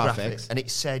up the little graphics. And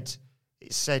it said,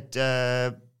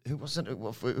 who was it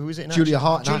in Julia action?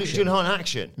 Hart in action. Julia Hart in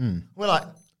action. We're like,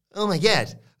 oh my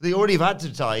God. They already have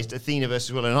advertised Athena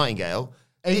versus Willow Nightingale.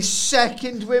 A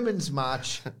second women's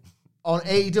match on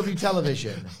AEW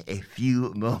television. A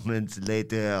few moments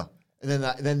later. And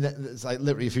then it's like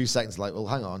literally a few seconds like, well,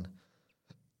 hang on.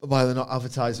 Why they're not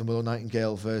advertising Willow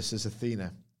Nightingale versus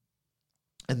Athena?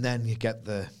 And then you get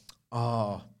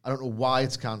I don't know why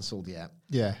it's cancelled yet.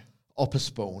 Yeah. Or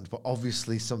postponed, but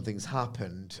obviously something's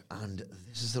happened, and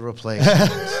this is the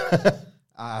replacement.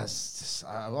 I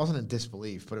wasn't in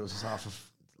disbelief, but it was just half of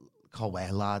can't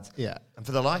wear, lad. Yeah. And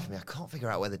for the life of me, I can't figure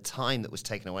out where the time that was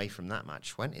taken away from that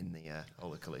match went in the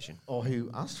Ola Collision. Or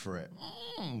who asked for it.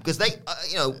 Because they,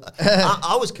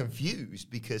 I was confused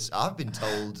because I've been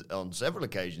told on several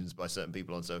occasions by certain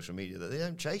people on social media that they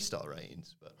don't chase star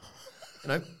ratings,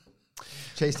 but,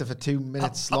 Chased her for 2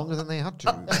 minutes longer than they had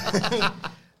to.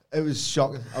 It was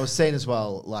shocking. I was saying as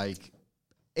well, like,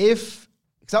 because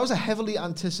that was a heavily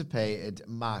anticipated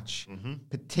match,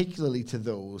 particularly to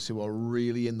those who are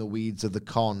really in the weeds of the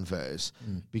Converse,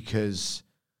 because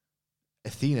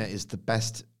Athena is the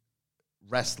best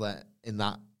wrestler in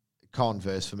that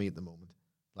Converse for me at the moment.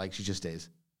 Like, she just is.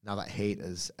 Now that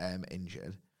Hayter's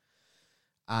injured.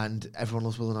 And everyone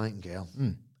loves Willow Nightingale.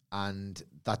 And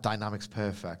that dynamic's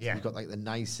perfect. Yeah. You've got, like, the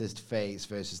nicest face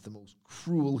versus the most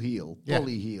cruel heel,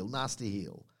 bully heel, nasty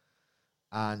heel.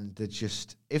 And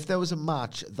if there was a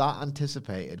match that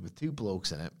anticipated with two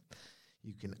blokes in it,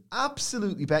 you can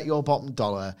absolutely bet your bottom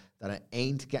dollar that it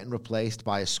ain't getting replaced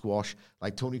by a squash.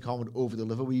 Like Tony Khan would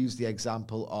over-deliver. We used the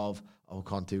example of,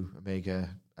 can't do Omega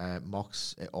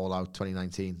Mox at All Out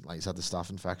 2019. Like he's had the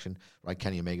staph infection. Right,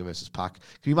 Kenny Omega versus Pac.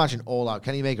 Can you imagine All Out,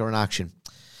 Kenny Omega in action?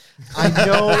 I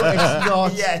know it's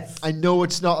not. Yes. I know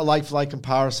it's not a like-for-like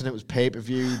comparison. It was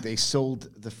pay-per-view. They sold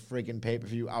the friggin'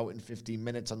 pay-per-view out in 15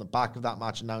 minutes on the back of that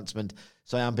match announcement.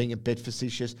 So I am being a bit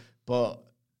facetious. But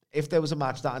if there was a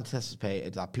match that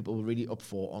anticipated that people were really up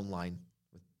for online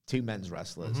with two men's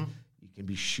wrestlers, you can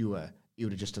be sure you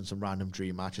would have just done some random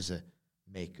dream matches to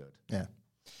make good. Yeah.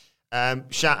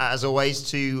 Shout out, as always,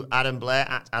 to Adam Blair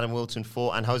at Adam Wilton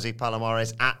 4 and Jose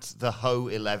Palomares at the Ho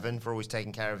 11 for always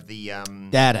taking care of the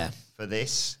data for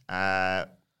this.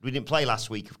 We didn't play last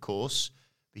week, of course,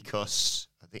 because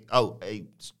I think a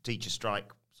teacher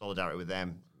strike, solidarity with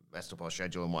them, messed up our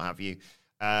schedule and what have you.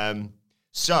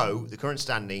 So the current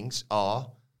standings are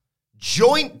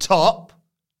joint top.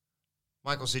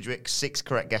 Michael Sidgwick, 6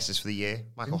 correct guesses for the year.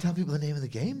 Michael, didn't tell people the name of the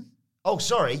game. Oh,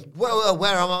 sorry. Well,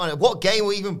 where am I? What game are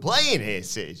we even playing here,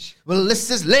 Sidge? Well,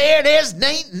 this is ladies'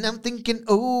 night, and I'm thinking,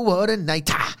 oh, what a night.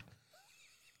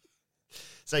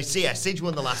 So, Sidge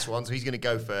won the last one, so he's going to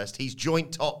go first. He's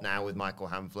joint top now with Michael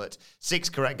Hamflett. 6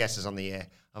 correct guesses on the year.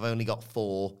 I've only got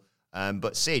 4.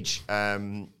 But, Sidge, what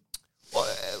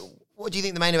do you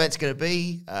think the main event's going to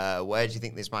be? Where do you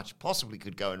think this match possibly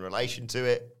could go in relation to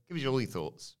it? Give us all your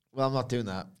thoughts. Well, I'm not doing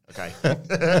that. Okay.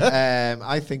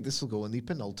 I think this will go in the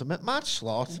penultimate match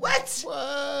slot. What?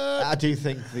 I do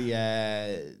think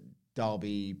the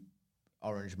Derby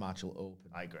Orange match will open.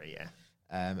 I agree, yeah.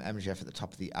 MJF at the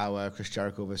top of the hour, Chris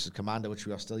Jericho versus Commander, which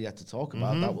we are still yet to talk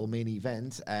about. That will main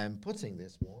event. Putting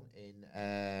this one in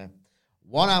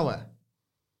 1 hour,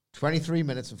 23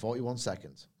 minutes and 41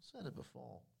 seconds. I said it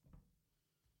before.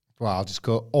 Well, I'll just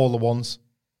go all the ones.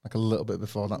 Like a little bit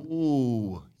before that.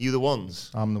 Ooh, you the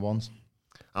ones? I'm the ones.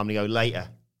 I'm going to go later.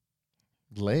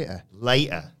 Later.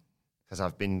 Because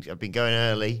I've been going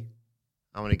early.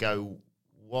 I'm going to go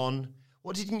 1.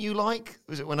 What didn't you like?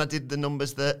 Was it when I did the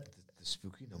numbers that... The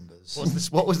spooky numbers.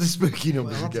 What was the spooky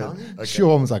numbers again? Okay. Sure,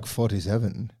 one was like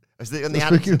 47. And they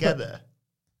had it together?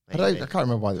 I can't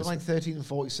remember why. It's like 13 and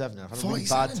 47. I've had a really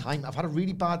bad time. I've had a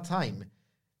really bad time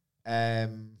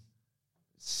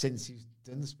since you've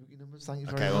done the spooky numbers. Thank you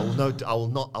very much. Well, no, I will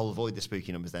not. I'll avoid the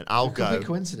spooky numbers then. I'll go. Could be a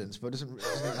coincidence, but it doesn't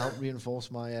help reinforce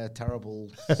my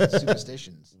terrible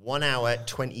superstitions. 1 hour,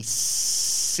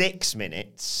 26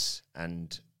 minutes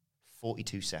and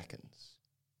 42 seconds.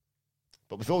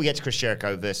 But before we get to Chris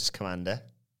Jericho versus Commander,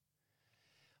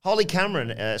 Harley Cameron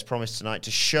has promised tonight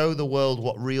to show the world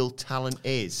what real talent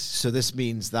is. So this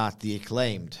means that the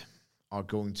Acclaimed are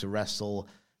going to wrestle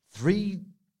 3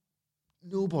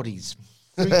 nobodies.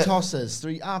 3 tossers,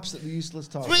 3 absolutely useless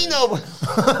tossers. 3 nobodies.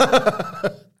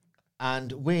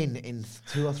 And win in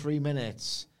 2 or 3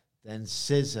 minutes. Then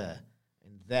scissor.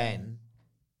 And then...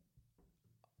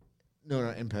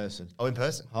 No, in person. Oh, in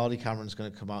person. Harley Cameron's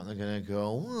going to come out and they're going to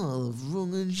go, well, the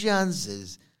running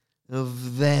chances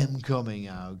of them coming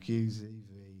out,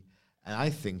 QTV. And I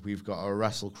think we've got a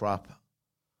wrestle crap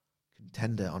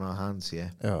contender on our hands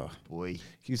here. Oh, boy.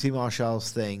 QT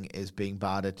Marshall's thing is being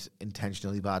bad at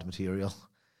intentionally bad material.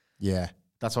 Yeah.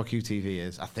 That's what QTV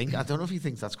is. I don't know if he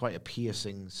thinks that's quite a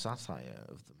piercing satire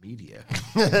of the media,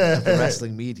 of the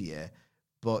wrestling media.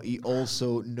 but he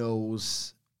also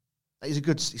knows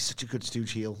he's such a good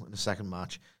stooge heel in the second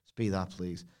match. Let's be that,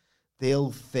 please.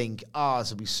 They'll think, this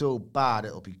will be so bad,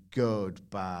 it'll be good,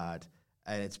 bad.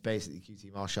 And it's basically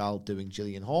QT Marshall doing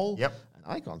Jillian Hall. Yep. And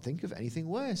I can't think of anything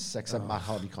worse except Matt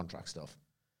Hardy contract stuff.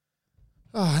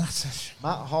 Oh, that's it.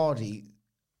 Matt Hardy,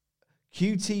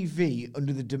 QTV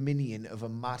under the dominion of a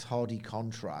Matt Hardy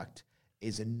contract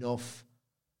is enough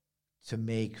to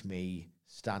make me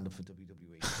stand up for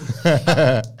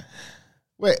WWE.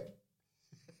 Wait.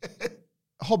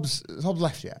 Hobbs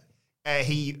left yet?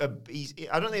 I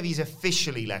don't know if he's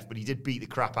officially left, but he did beat the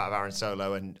crap out of Aaron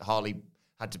Solo, and Harley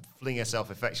had to fling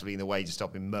herself effectively in the way to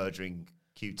stop him murdering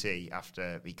QT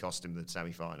after he cost him the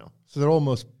semi-final. So they're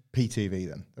almost PTV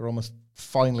then. They're almost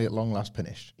finally at long last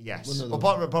finished. Yes. Well,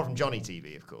 apart from Johnny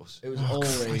TV, of course. It was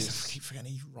always... Christ, I keep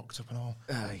forgetting he rocked up and all.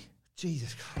 Aye.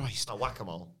 Jesus Christ. A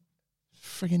whack-a-mole.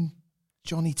 Friggin'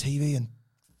 Johnny TV and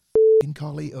f***ing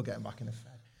Carlito getting back in the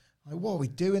Fed. Like, what are we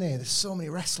doing here? There's so many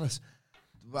wrestlers.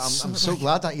 I'm so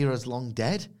glad that era's long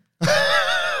dead.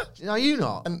 Are you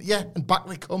not? And and back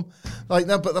they come. Like,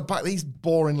 no, but back these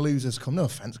boring losers come. No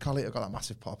offense, Carlito got that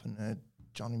massive pop, and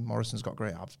Johnny Morrison's got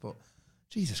great abs, but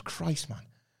Jesus Christ, man.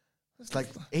 It's like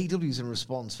AEW's in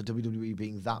response for WWE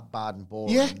being that bad and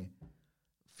boring.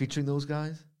 Featuring those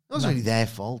guys. It wasn't really their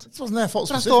fault. It wasn't their fault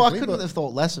but specifically. I couldn't have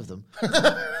thought less of them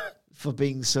for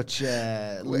being such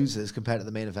losers compared to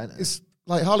the main event. It's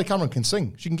like Harley Cameron can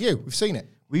sing. She can cue. We've seen it.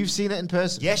 We've seen it in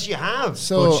person. Yes, you have.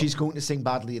 But she's going to sing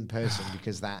badly in person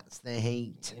because that's the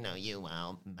hate. You know you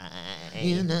want mine.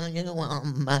 You know you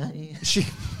want mine.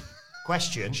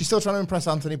 Question. She's still trying to impress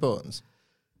Anthony Bowens.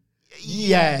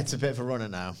 Yeah, it's a bit of a runner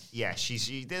now. Yeah,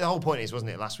 the whole point is,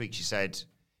 wasn't it? Last week she said,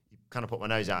 you kind of put my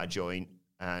nose out of joint,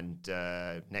 and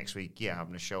next week, I'm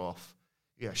going to show off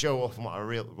what my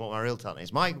real talent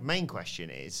is. My main question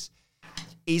is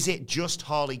it just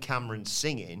Harley Cameron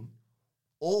singing,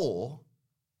 or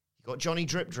you've got Johnny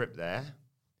Drip Drip there,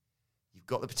 you've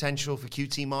got the potential for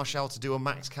QT Marshall to do a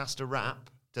Max Caster rap?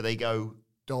 Do they go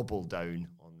double down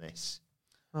on this?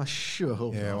 I sure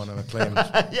hope not. One of the claimed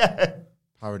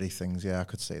parody things. Yeah, I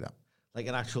could see that. Like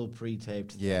an actual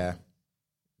pre-taped thing. Yeah.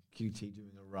 QT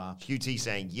doing a rap. QT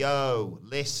saying, yo,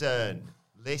 listen.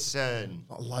 A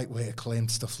lot of lightweight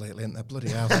acclaimed stuff lately, isn't there? Bloody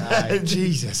hell.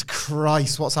 Jesus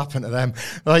Christ, what's happened to them?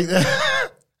 Like, oh,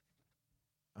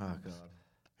 God.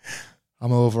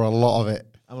 I'm over a lot of it.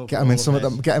 Get them in some of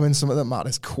them. Get them in some of them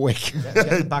matters quick. Get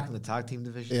them back in the tag team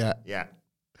division. Yeah.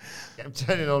 Get them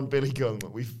turning on Billy Gunn.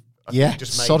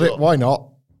 Just made sod it. up. Why not?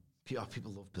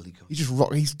 People love Billy Gunn. He just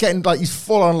he's getting like he's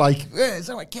full on like it's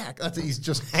like that's it. He's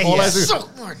just all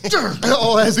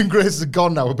airs and graces are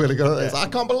gone now with Billy Gunn. Like, I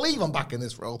can't believe I'm back in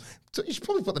this role. So you should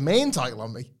probably put the main title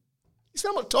on me. He's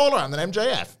so much taller than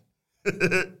MJF. He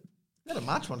had a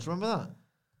match once. Remember that?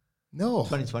 No.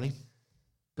 2020.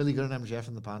 Billy Gunn and MJF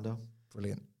in the Pando.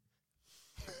 Brilliant.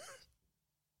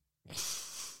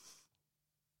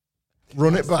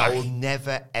 Run it back. I will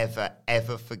never, ever,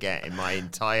 ever forget in my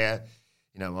entire,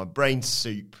 my brain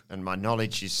soup and my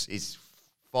knowledge is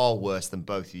far worse than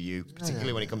both of you,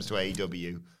 particularly when it comes to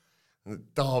AEW.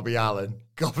 Darby Allin,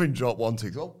 Goffin drop 1, 2.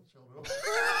 Oh, shoulder up.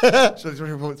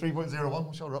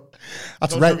 3.01, shoulder up.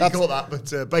 That's rent. That's caught that,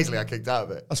 but basically I kicked out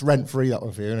of it. That's rent free, that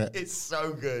one for you, isn't it? It's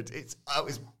so good. It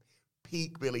was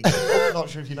peak Billy. I'm not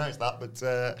sure if you noticed that, but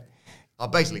I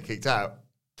basically kicked out.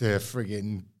 The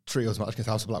friggin' trios match against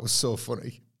House of Black was so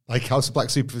funny. Like House of Black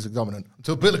super physical dominant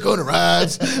until Billy Gunn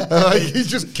arrives. He's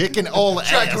just kicking all the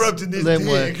Jack ass. rubbed in this limb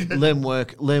work,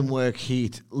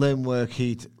 heat, limb work,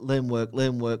 heat.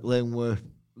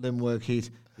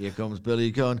 Here comes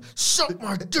Billy Gunn. Suck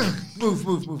my dick.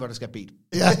 Move. I just get beat.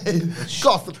 Yeah.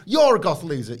 You're a goth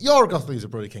loser. You're a goth loser,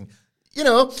 Brody King. You're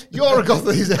a goth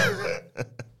loser.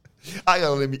 I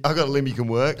got a limb you can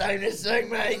work. Don't just suck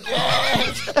my dick.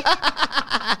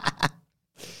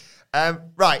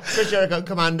 Right, Chris Jericho,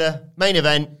 Commander, main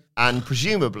event, and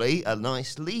presumably a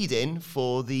nice lead-in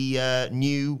for the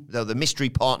the mystery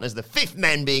partners, the fifth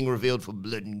men being revealed for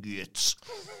Blood and Guts.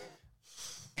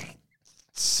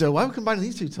 So why are we combining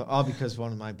these two? Because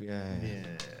one might be...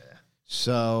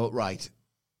 So, right.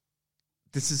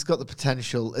 This has got the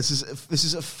potential... This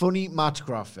is a funny match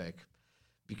graphic,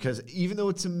 because even though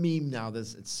it's a meme now,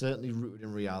 it's certainly rooted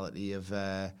in reality of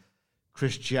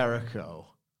Chris Jericho...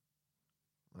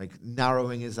 like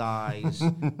narrowing his eyes,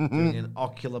 doing an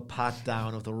ocular pat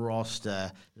down of the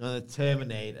roster. The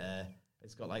Terminator,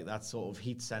 it's got like that sort of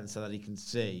heat sensor that he can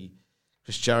see.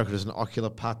 Chris Jericho does an ocular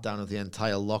pat down of the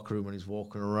entire locker room when he's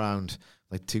walking around,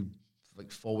 like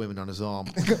 4 women on his arm.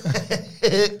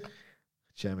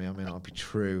 Jeremy, I may not be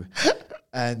true.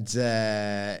 And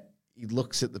he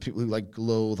looks at the people who like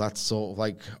glow that sort of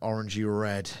like orangey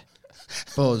red.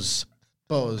 Buzz.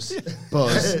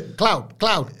 Cloud.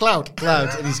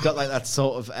 And he's got like that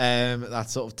sort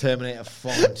of Terminator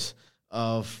font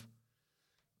of,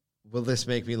 will this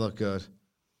make me look good?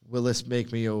 Will this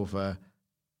make me over?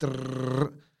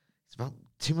 It's about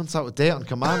 2 months out of date on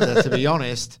Commander, to be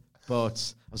honest.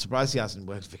 But I'm surprised he hasn't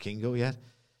worked for Kingo yet.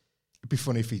 It'd be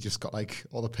funny if he just got like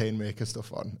all the Painmaker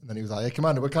stuff on, and then he was like, "Hey,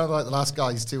 Commander, we're kind of like the last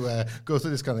guys to go through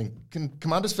this kind of thing. Can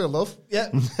Commanders feel love?" Yeah.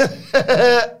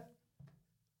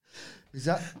 Is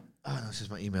that? Oh no, this is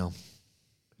my email.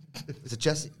 Is it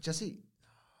Jesse?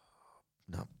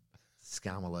 No.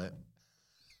 Scam alert.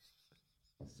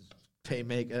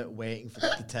 Painmaker waiting for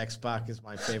the text back is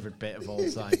my favorite bit of all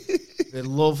time. The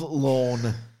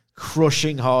love-lorn,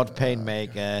 crushing hard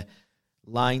Painmaker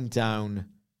lying down,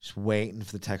 just waiting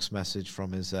for the text message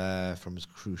from his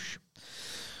crush.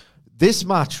 This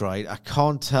match, right? I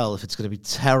can't tell if it's going to be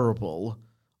terrible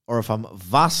or if I'm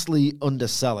vastly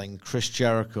underselling Chris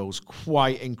Jericho's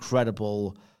quite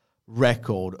incredible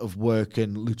record of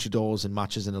working luchadors and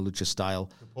matches in a lucha style.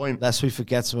 Good point. Lest we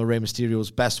forget some of Rey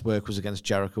Mysterio's best work was against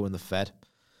Jericho in the Fed.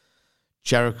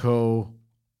 Jericho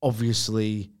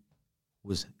obviously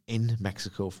was in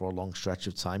Mexico for a long stretch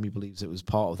of time. He believes it was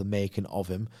part of the making of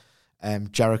him.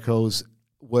 Jericho's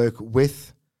work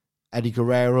with Eddie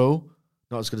Guerrero,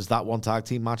 not as good as that one tag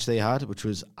team match they had, which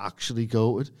was actually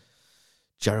goated.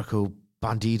 Jericho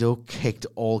Bandido kicked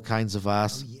all kinds of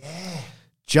ass. Oh, yeah.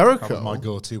 That was my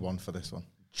go-to one for this one.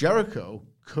 Jericho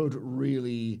could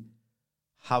really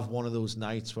have one of those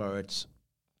nights where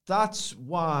that's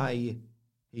why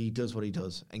he does what he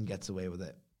does and gets away with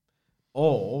it.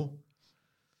 Or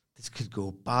this could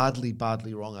go badly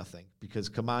wrong, I think, because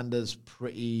Commander's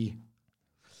pretty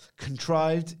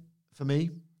contrived for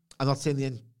me. I'm not saying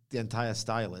the entire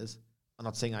style is. I'm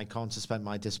not saying I can't suspend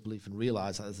my disbelief and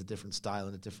realize that there's a different style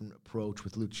and a different approach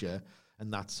with lucha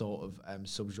and that sort of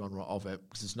subgenre of it,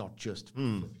 because it's not just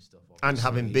flippy stuff. Obviously. And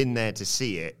having been there to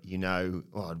see it,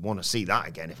 I'd want to see that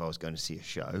again if I was going to see a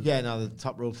show. Yeah, no, the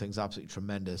top rope thing's absolutely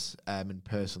tremendous. In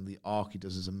person, the arc he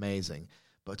does is amazing.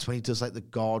 But it's when he does like the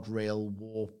guardrail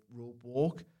rope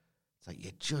walk, it's like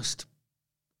you're just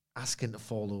asking to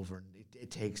fall over, and it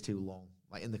takes too long.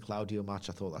 Like in the Claudio match,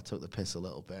 I thought that took the piss a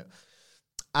little bit.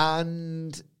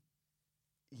 And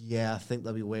yeah, I think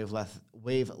there'll be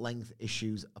wavelength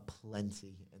issues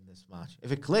aplenty in this match.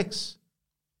 If it clicks,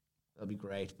 that'll be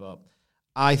great. But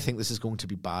I think this is going to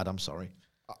be bad. I'm sorry.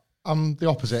 I'm the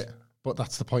opposite, but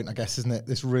that's the point, I guess, isn't it?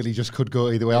 This really just could go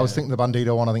either way. Yeah. I was thinking the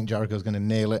Bandido one. I think Jericho's going to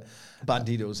nail it.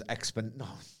 Bandido's No,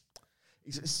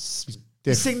 he's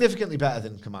significantly better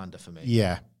than Commander for me.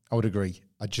 Yeah, I would agree.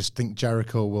 I just think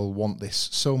Jericho will want this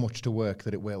so much to work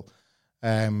that it will.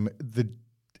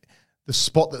 The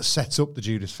spot that sets up the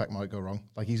Judas effect might go wrong.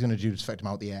 Like, he's going to Judas effect him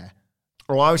out the air.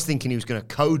 Or I was thinking he was going to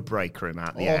code breaker him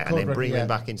out the air and then bring him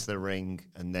back into the ring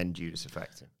and then Judas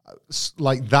effect him.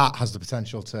 Like, that has the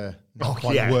potential to not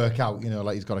quite work out.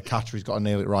 Like, he's got a catcher, he's got to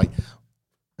nail it right.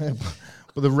 But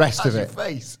the rest of it...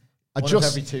 Face. One of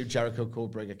every two Jericho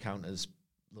code breaker counters,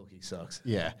 look, he sucks.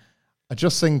 Yeah. I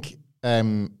just think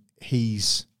he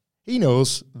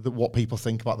knows that what people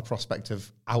think about the prospect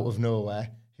of out of nowhere,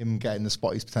 him getting the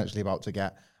spot he's potentially about to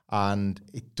get, and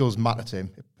it does matter to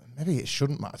him. Maybe it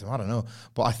shouldn't matter to him, I don't know,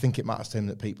 but I think it matters to him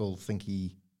that people think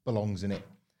he belongs in it,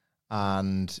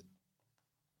 and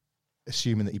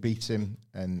assuming that he beats him,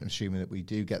 and assuming that we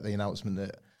do get the announcement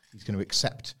that he's going to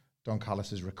accept Don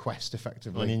Callis' request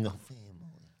effectively,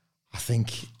 I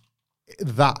think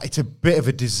that it's a bit of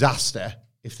a disaster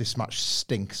if this match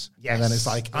stinks. Yes. And then it's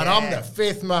like, and I'm the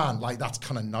fifth man. Like, that's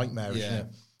kind of nightmarish, isn't it?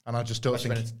 And I just don't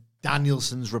think... It's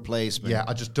Danielson's replacement. Yeah,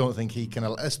 I just don't think he can...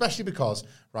 Especially because,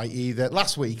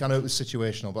 last week, I know it was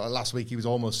situational, but last week he was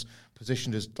almost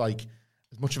positioned as, like,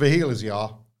 as much of a heel as you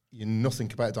are, you're nothing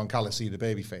compared to Don Callis, the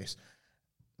babyface.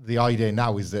 The idea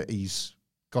now is that he's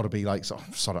got to be like, sorry,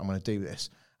 I'm going to do this,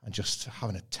 and just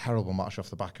having a terrible match off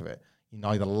the back of it. You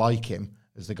neither like him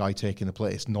as the guy taking the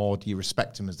place, nor do you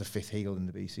respect him as the fifth heel in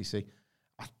the BCC.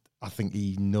 I think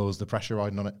he knows the pressure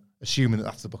riding on it, assuming that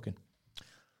that's the booking.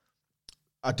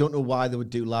 I don't know why they would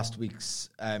do last week's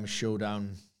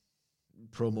showdown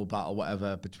promo battle,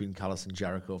 whatever, between Callis and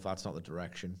Jericho, if that's not the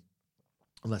direction.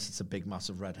 Unless it's a big,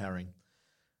 massive red herring.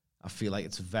 I feel like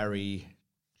it's a very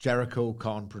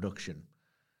Jericho-Con production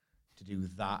to do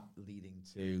that, leading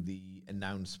to the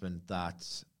announcement that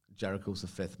Jericho's the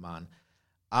fifth man.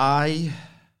 I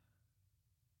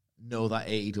know that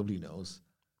AEW knows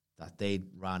that they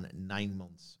ran 9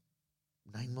 months.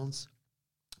 9 months?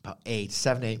 About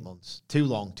 7, 8 months. Too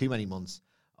long, too many months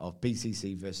of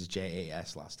BCC versus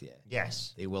JAS last year.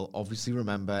 Yes. They will obviously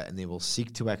remember, and they will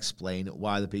seek to explain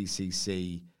why the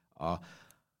BCC are...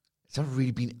 It's not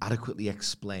really been adequately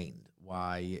explained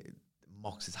why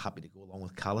Mox is happy to go along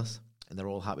with Callis, and they're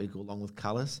all happy to go along with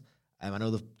Callis. I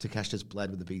know that Takeshita's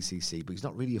bled with the BCC, but he's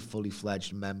not really a fully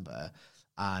fledged member.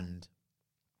 And,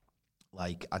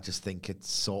 like, I just think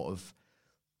it's sort of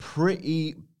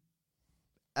pretty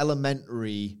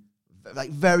elementary,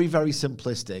 like very, very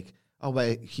simplistic. Oh,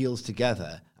 we're heels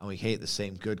together and we hate the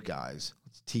same good guys.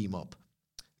 Let's team up.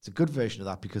 It's a good version of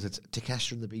that because it's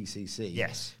Takeshita and the BCC.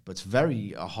 Yes. But it's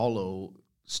very hollow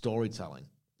storytelling.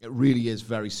 It really is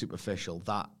very superficial,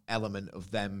 that element of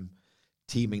them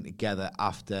teaming together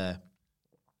after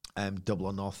Double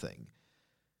or Nothing.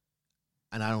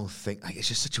 And I don't think... Like, it's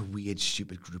just such a weird,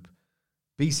 stupid group.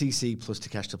 BCC plus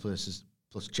Takeshita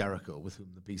plus Jericho, with whom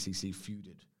the BCC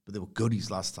feuded. But they were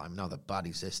goodies last time. Now they're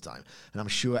baddies this time. And I'm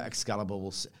sure Excalibur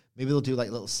will... Maybe they'll do like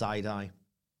a little side-eye.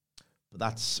 But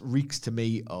that reeks to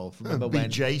me of... Remember when...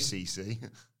 BJCC.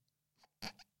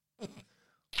 I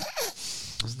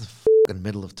was in the fucking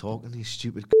middle of talking, you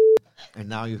stupid and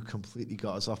now you've completely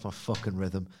got us off my fucking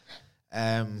rhythm.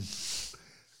 I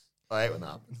hate when that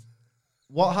happens.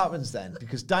 What happens then?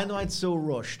 Because Dynamite's so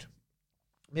rushed.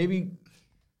 Maybe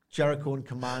Jericho and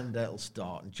Commander will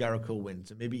start and Jericho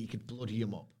wins, and maybe he could bloody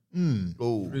him up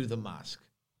through the mask.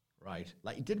 Right?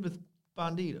 Like he did with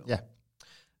Bandito. Yeah.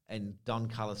 And Don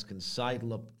Callis can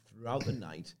sidle up throughout the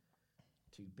night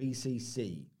to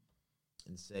BCC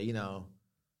and say, you know,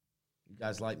 you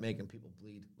guys like making people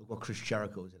bleed. Look what Chris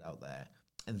Jericho did out there.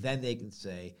 And then they can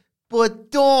say,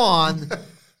 but Dawn,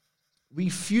 we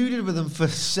feuded with him for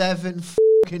 7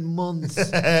 fucking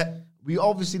months. We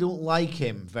obviously don't like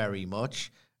him very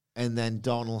much. And then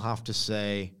Dawn will have to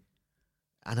say,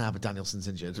 but Danielson's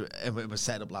injured. It was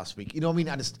set up last week. You know what I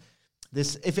mean?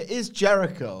 If it is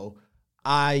Jericho,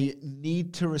 I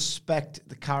need to respect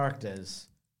the characters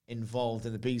involved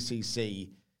in the BCC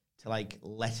to, like,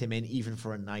 let him in even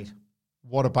for a night.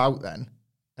 What about then?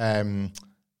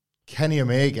 Kenny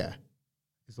Omega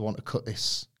is the one to cut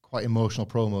this quite emotional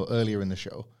promo earlier in the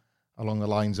show along the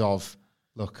lines of,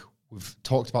 look, we've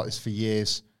talked about this for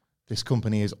years. This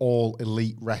company is all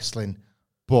elite wrestling,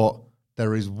 but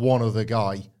there is one other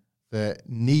guy that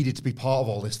needed to be part of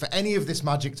all this for any of this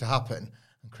magic to happen.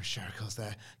 And Chris Jericho's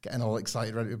there, getting all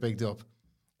excited, ready to be bigged up.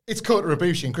 It's Kota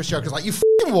Ibushi, and Chris Jericho's like, you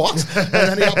f***ing what? And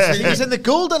then he absolutely... He's in the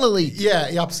Golden Elite. Yeah,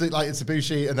 he absolutely, like, it's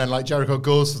Ibushi, and then, like, Jericho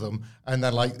goes to them, and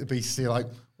then, like, the BCC are like,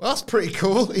 well, that's pretty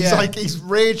cool. He's like, he's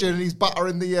raging, and he's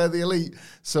battering the Elite.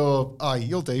 So,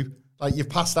 you'll do. Like, you've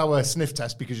passed our sniff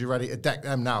test because you're ready to deck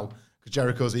them now, because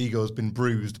Jericho's ego has been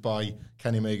bruised by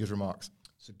Kenny Omega's remarks.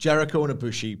 So Jericho and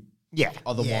Ibushi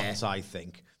are the ones, I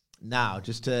think. Now,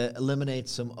 just to eliminate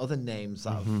some other names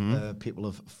that people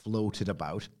have floated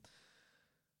about,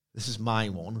 this is my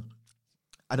one.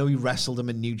 I know he wrestled him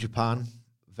in New Japan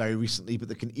very recently, but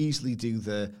they can easily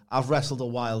do I've wrestled a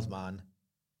wild man,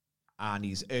 and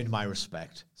he's earned my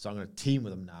respect, so I'm going to team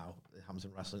with him now. It happens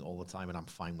in wrestling all the time, and I'm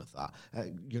fine with that.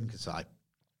 Jun Kasai.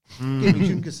 Give me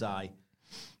Jun Kasai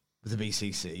with the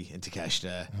BCC and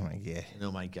Takeshita. Oh, my God.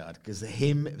 Oh, my God. Because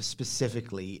him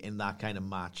specifically in that kind of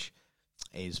match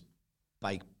is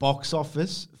like box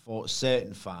office for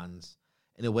certain fans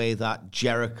in a way that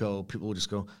Jericho, people will just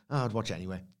go, I'd watch it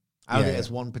anyway. I don't think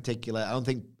there's one particular, I don't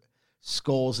think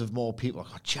scores of more people are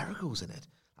like, Jericho's in it.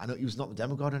 I know he was not the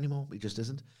Demogod anymore, but he just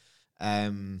isn't.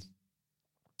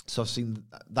 So I've seen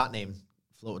that name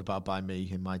floated about by me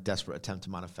in my desperate attempt to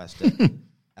manifest it.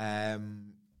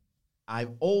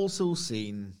 I've also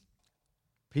seen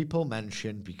people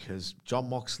mention, because John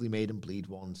Moxley made him bleed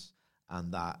once,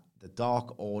 and that the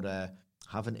Dark Order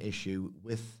have an issue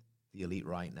with the Elite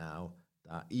right now,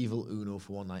 that Evil Uno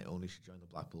for one night only should join the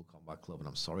Blackpool Combat Club. And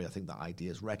I'm sorry, I think that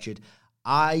idea is wretched.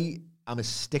 I am a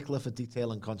stickler for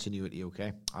detail and continuity,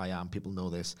 okay? I am. People know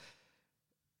this.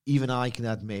 Even I can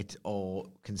admit or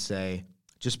can say,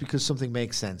 just because something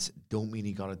makes sense, don't mean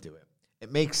you got to do it.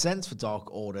 It makes sense for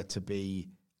Dark Order to be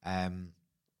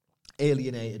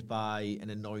alienated by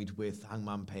and annoyed with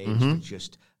Hangman Page for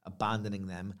just abandoning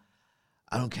them.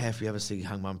 I don't care if we ever see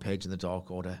Hangman Page in the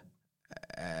Dark Order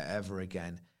ever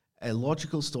again. A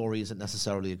logical story isn't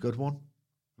necessarily a good one.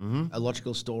 A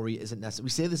logical story isn't necessary. We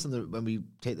say this when we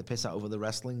take the piss out over the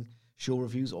wrestling show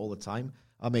reviews all the time.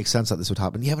 It makes sense that this would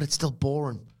happen. Yeah, but it's still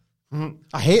boring.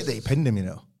 I hate that he pinned him, you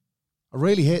know. I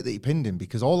really hate that he pinned him,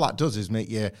 because all that does is make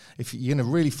you, if you're going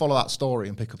to really follow that story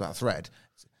and pick up that thread,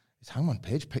 is Hangman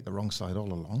Page picked the wrong side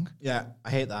all along? Yeah, I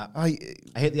hate that. I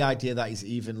hate the idea that he's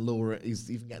even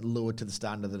getting lowered to the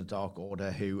standard of the Dark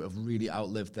Order, who have really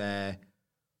outlived their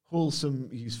wholesome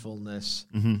usefulness.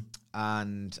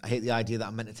 And I hate the idea that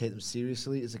I'm meant to take them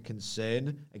seriously as a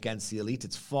concern against the elite.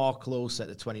 It's far closer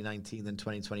to 2019 than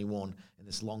 2021 in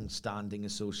this long-standing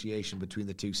association between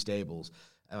the two stables.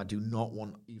 And I do not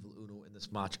want Evil Uno in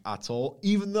this match at all,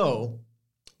 even though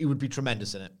he would be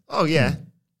tremendous in it. Oh, yeah.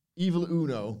 Evil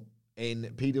Uno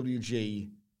in PWG,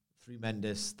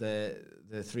 Tremendous, the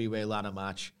three-way ladder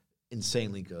match,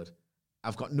 insanely good.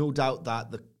 I've got no doubt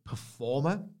that the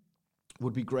performer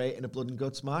would be great in a Blood and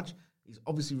Guts match. He's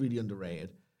obviously really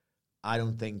underrated. I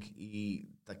don't think the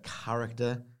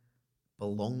character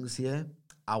belongs here.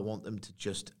 I want them to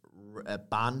just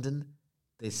abandon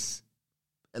this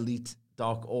Elite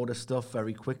Dark Order stuff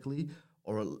very quickly,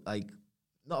 or like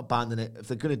not abandon it. If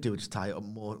they're going to do it, just tie it up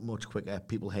much quicker.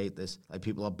 People hate this. Like,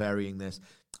 people are burying this.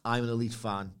 I'm an Elite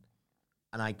fan,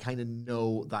 and I kind of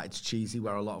know that it's cheesy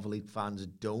where a lot of Elite fans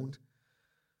don't.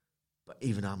 But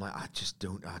even I'm like, I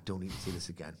don't need to see this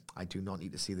again. I do not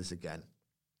need to see this again.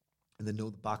 And they know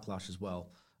the backlash as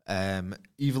well.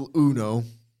 Evil Uno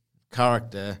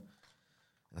character,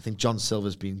 I think John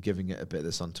Silver's been giving it a bit of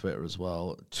this on Twitter as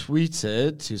well.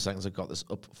 Tweeted, 2 seconds, I got this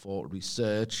up for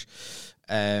research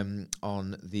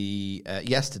on the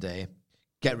yesterday.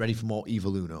 Get ready for more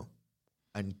Evil Uno.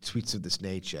 And tweets of this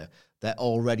nature. They're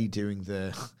already doing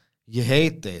the, you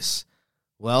hate this.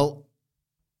 Well,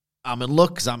 I'm in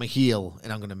luck because I'm a heel,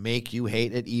 and I'm going to make you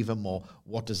hate it even more.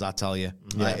 What does that tell you?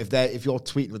 Yeah. If you're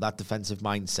tweeting with that defensive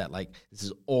mindset, like, this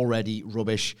is already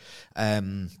rubbish.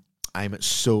 I'm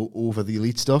so over the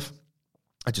Elite stuff.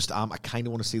 I kind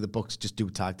of want to see the Bucks just do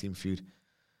a tag team feud.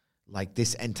 Like,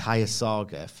 this entire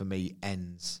saga for me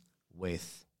ends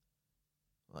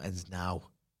now.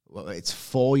 Well, it's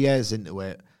 4 years into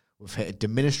it. We've hit a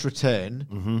diminished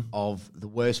return of the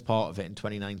worst part of it in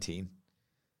 2019.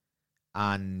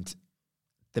 And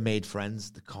they made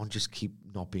friends. They can't just keep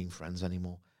not being friends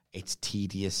anymore. It's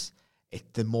tedious.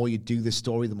 The more you do this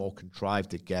story, the more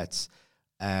contrived it gets.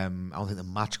 I don't think the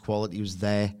match quality was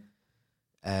there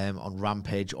on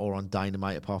Rampage or on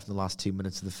Dynamite, apart from the last 2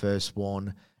 minutes of the first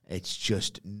one. It's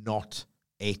just not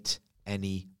it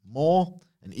anymore.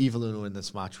 And Evil Uno in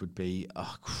this match would be,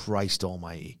 oh, Christ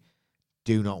almighty.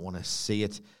 Do not want to see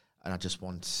it. And I just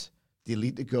want the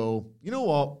Elite to go, you know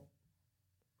what?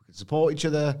 We can support each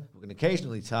other. We can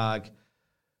occasionally tag.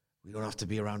 We don't have to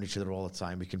be around each other all the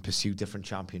time. We can pursue different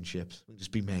championships. We can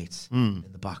just be mates in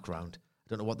the background. I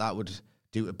don't know what that would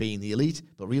do to being the Elite,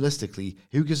 but realistically,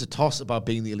 who gives a toss about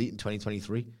being the Elite in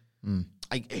 2023?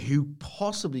 Who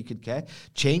possibly could care?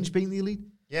 Change being the Elite?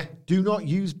 Yeah. Do not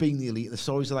use being the Elite and the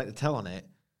stories I like to tell on it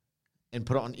and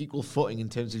put it on equal footing in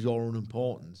terms of your own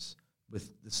importance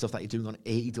with the stuff that you're doing on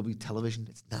AEW television.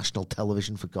 It's national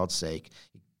television, for God's sake.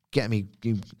 You're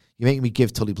making me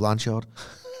give Tully Blanchard.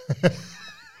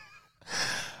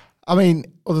 I mean,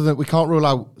 other than we can't rule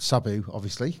out Sabu,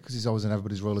 obviously, because he's always in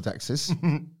everybody's Rolodexes,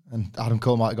 and Adam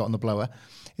Cole might have gotten the blower.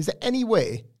 Is there any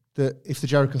way that if the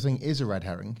Jericho thing is a red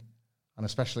herring, and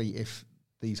especially if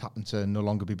these happen to no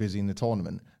longer be busy in the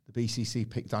tournament, the BCC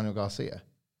picked Daniel Garcia?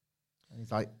 And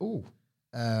he's like,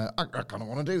 I kind of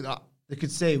want to do that. They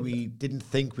could say we didn't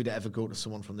think we'd ever go to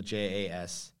someone from the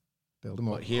JAS. Build them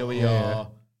up. But here we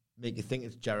are. Make you think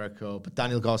it's Jericho. But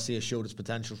Daniel Garcia showed his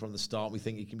potential from the start. We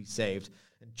think he can be saved.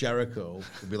 And Jericho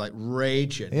will be like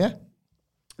raging. Yeah.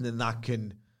 And then that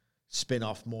can spin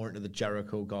off more into the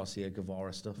Jericho, Garcia,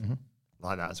 Guevara stuff.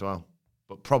 Like that as well.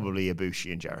 But probably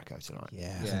Ibushi and Jericho tonight.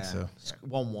 Yeah, I think so.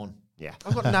 1-1. Yeah.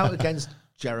 I've got an out against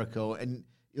Jericho, and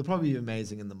he'll probably be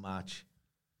amazing in the match.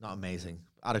 Not amazing.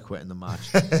 Adequate in the match.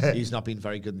 He's not been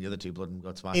very good in the other two Blood and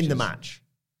Guts matches. In the match.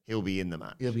 He'll be in the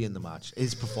match. He'll be in the match.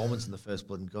 His performance in the first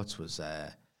Blood and Guts was,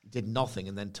 he did nothing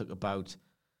and then took about,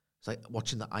 it's like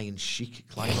watching the Iron Sheik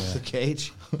climb up the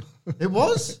cage. It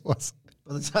was. By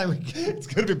the time it's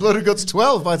going to be Blood and Guts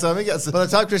 12 by the time he gets it. By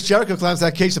the time Chris Jericho climbs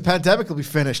that cage, the pandemic will be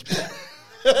finished.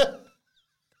 And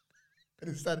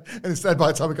instead,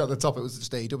 by the time we got to the top, it was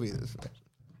just AEW.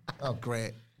 Oh,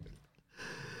 great.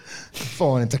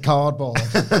 Falling into cardboard.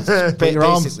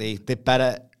 Basically, they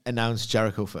better announce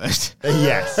Jericho first.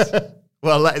 Yes.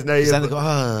 Well, let us know. Then they go,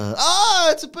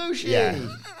 it's Ibushi. Yeah.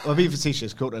 Well, being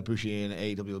facetious, Kota Ibushi and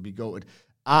AEW will be goated.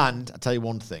 And I'll tell you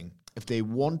one thing. If they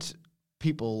want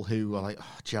people who are like,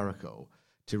 Jericho,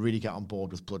 to really get on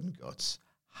board with Blood and Guts,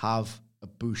 have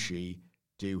Ibushi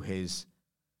do his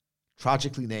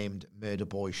tragically named murder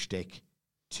boy shtick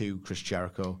to Chris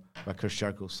Jericho, where Chris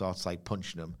Jericho starts like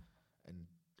punching him, and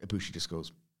Ibushi just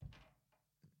goes,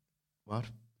 what?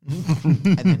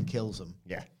 And then kills him.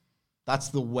 Yeah. That's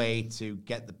the way to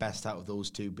get the best out of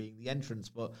those two, being the entrance.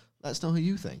 But let us know who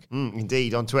you think.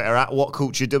 Indeed, on Twitter at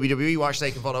WhatCultureWWE. Watch, they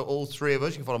can follow all three of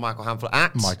us. You can follow Michael Hamflett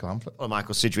at Michael Hamflett. Follow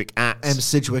Michael Sidgwick at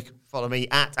Sidgwick. Follow me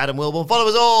at Adam Wilborn. Follow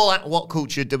us all at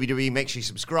WhatCultureWWE. Make sure you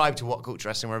subscribe to What Culture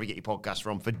Wrestling wherever you get your podcasts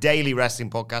from. For daily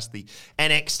wrestling podcast, the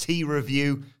NXT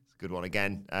review, good one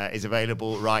again, is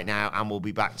available right now, and we'll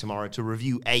be back tomorrow to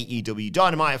review AEW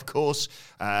Dynamite, of course.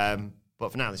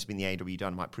 But for now, this has been the AEW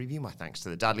Dynamite preview. My thanks to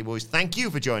the Dudley Boys. Thank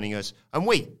you for joining us, and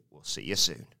we will see you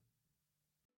soon.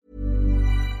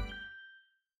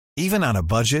 Even on a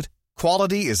budget,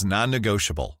 quality is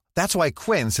non-negotiable. That's why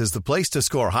Quince is the place to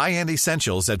score high-end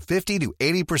essentials at 50 to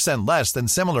 80% less than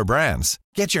similar brands.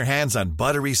 Get your hands on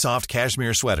buttery soft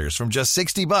cashmere sweaters from just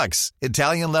 $60,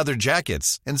 Italian leather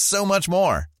jackets, and so much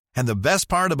more. And the best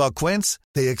part about Quince,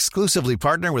 they exclusively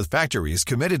partner with factories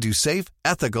committed to safe,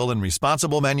 ethical, and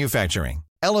responsible manufacturing.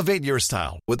 Elevate your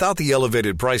style without the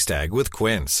elevated price tag with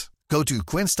Quince. Go to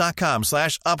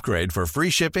quince.com/upgrade for free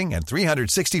shipping and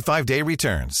 365-day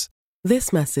returns.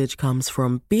 This message comes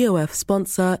from BOF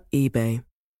sponsor eBay.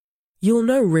 You'll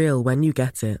know real when you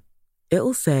get it.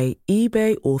 It'll say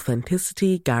eBay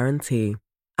Authenticity Guarantee.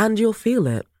 And you'll feel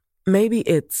it. Maybe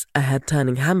it's a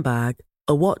head-turning handbag,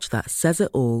 a watch that says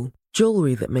it all,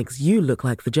 jewelry that makes you look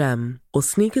like the gem, or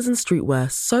sneakers and streetwear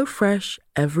so fresh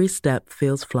every step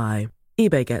feels fly.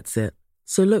 eBay gets it.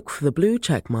 So look for the blue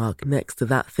check mark next to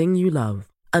that thing you love.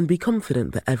 And be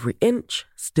confident that every inch,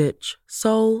 stitch,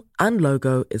 sole, and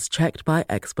logo is checked by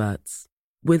experts.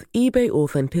 With eBay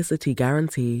Authenticity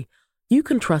Guarantee, you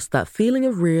can trust that feeling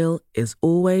of real is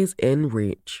always in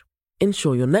reach.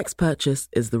 Ensure your next purchase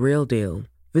is the real deal.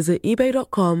 Visit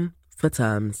eBay.com for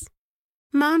terms.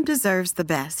 Mom deserves the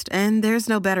best, and there's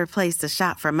no better place to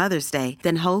shop for Mother's Day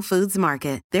than Whole Foods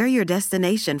Market. They're your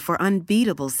destination for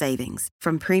unbeatable savings,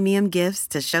 from premium gifts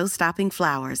to show-stopping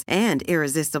flowers and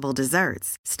irresistible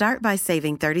desserts. Start by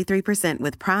saving 33%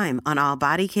 with Prime on all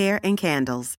body care and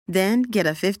candles. Then get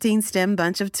a 15-stem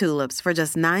bunch of tulips for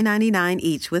just $9.99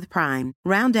 each with Prime.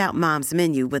 Round out Mom's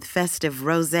menu with festive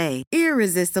rosé,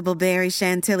 irresistible berry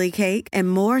chantilly cake,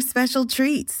 and more special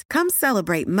treats. Come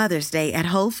celebrate Mother's Day at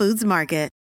Whole Foods Market.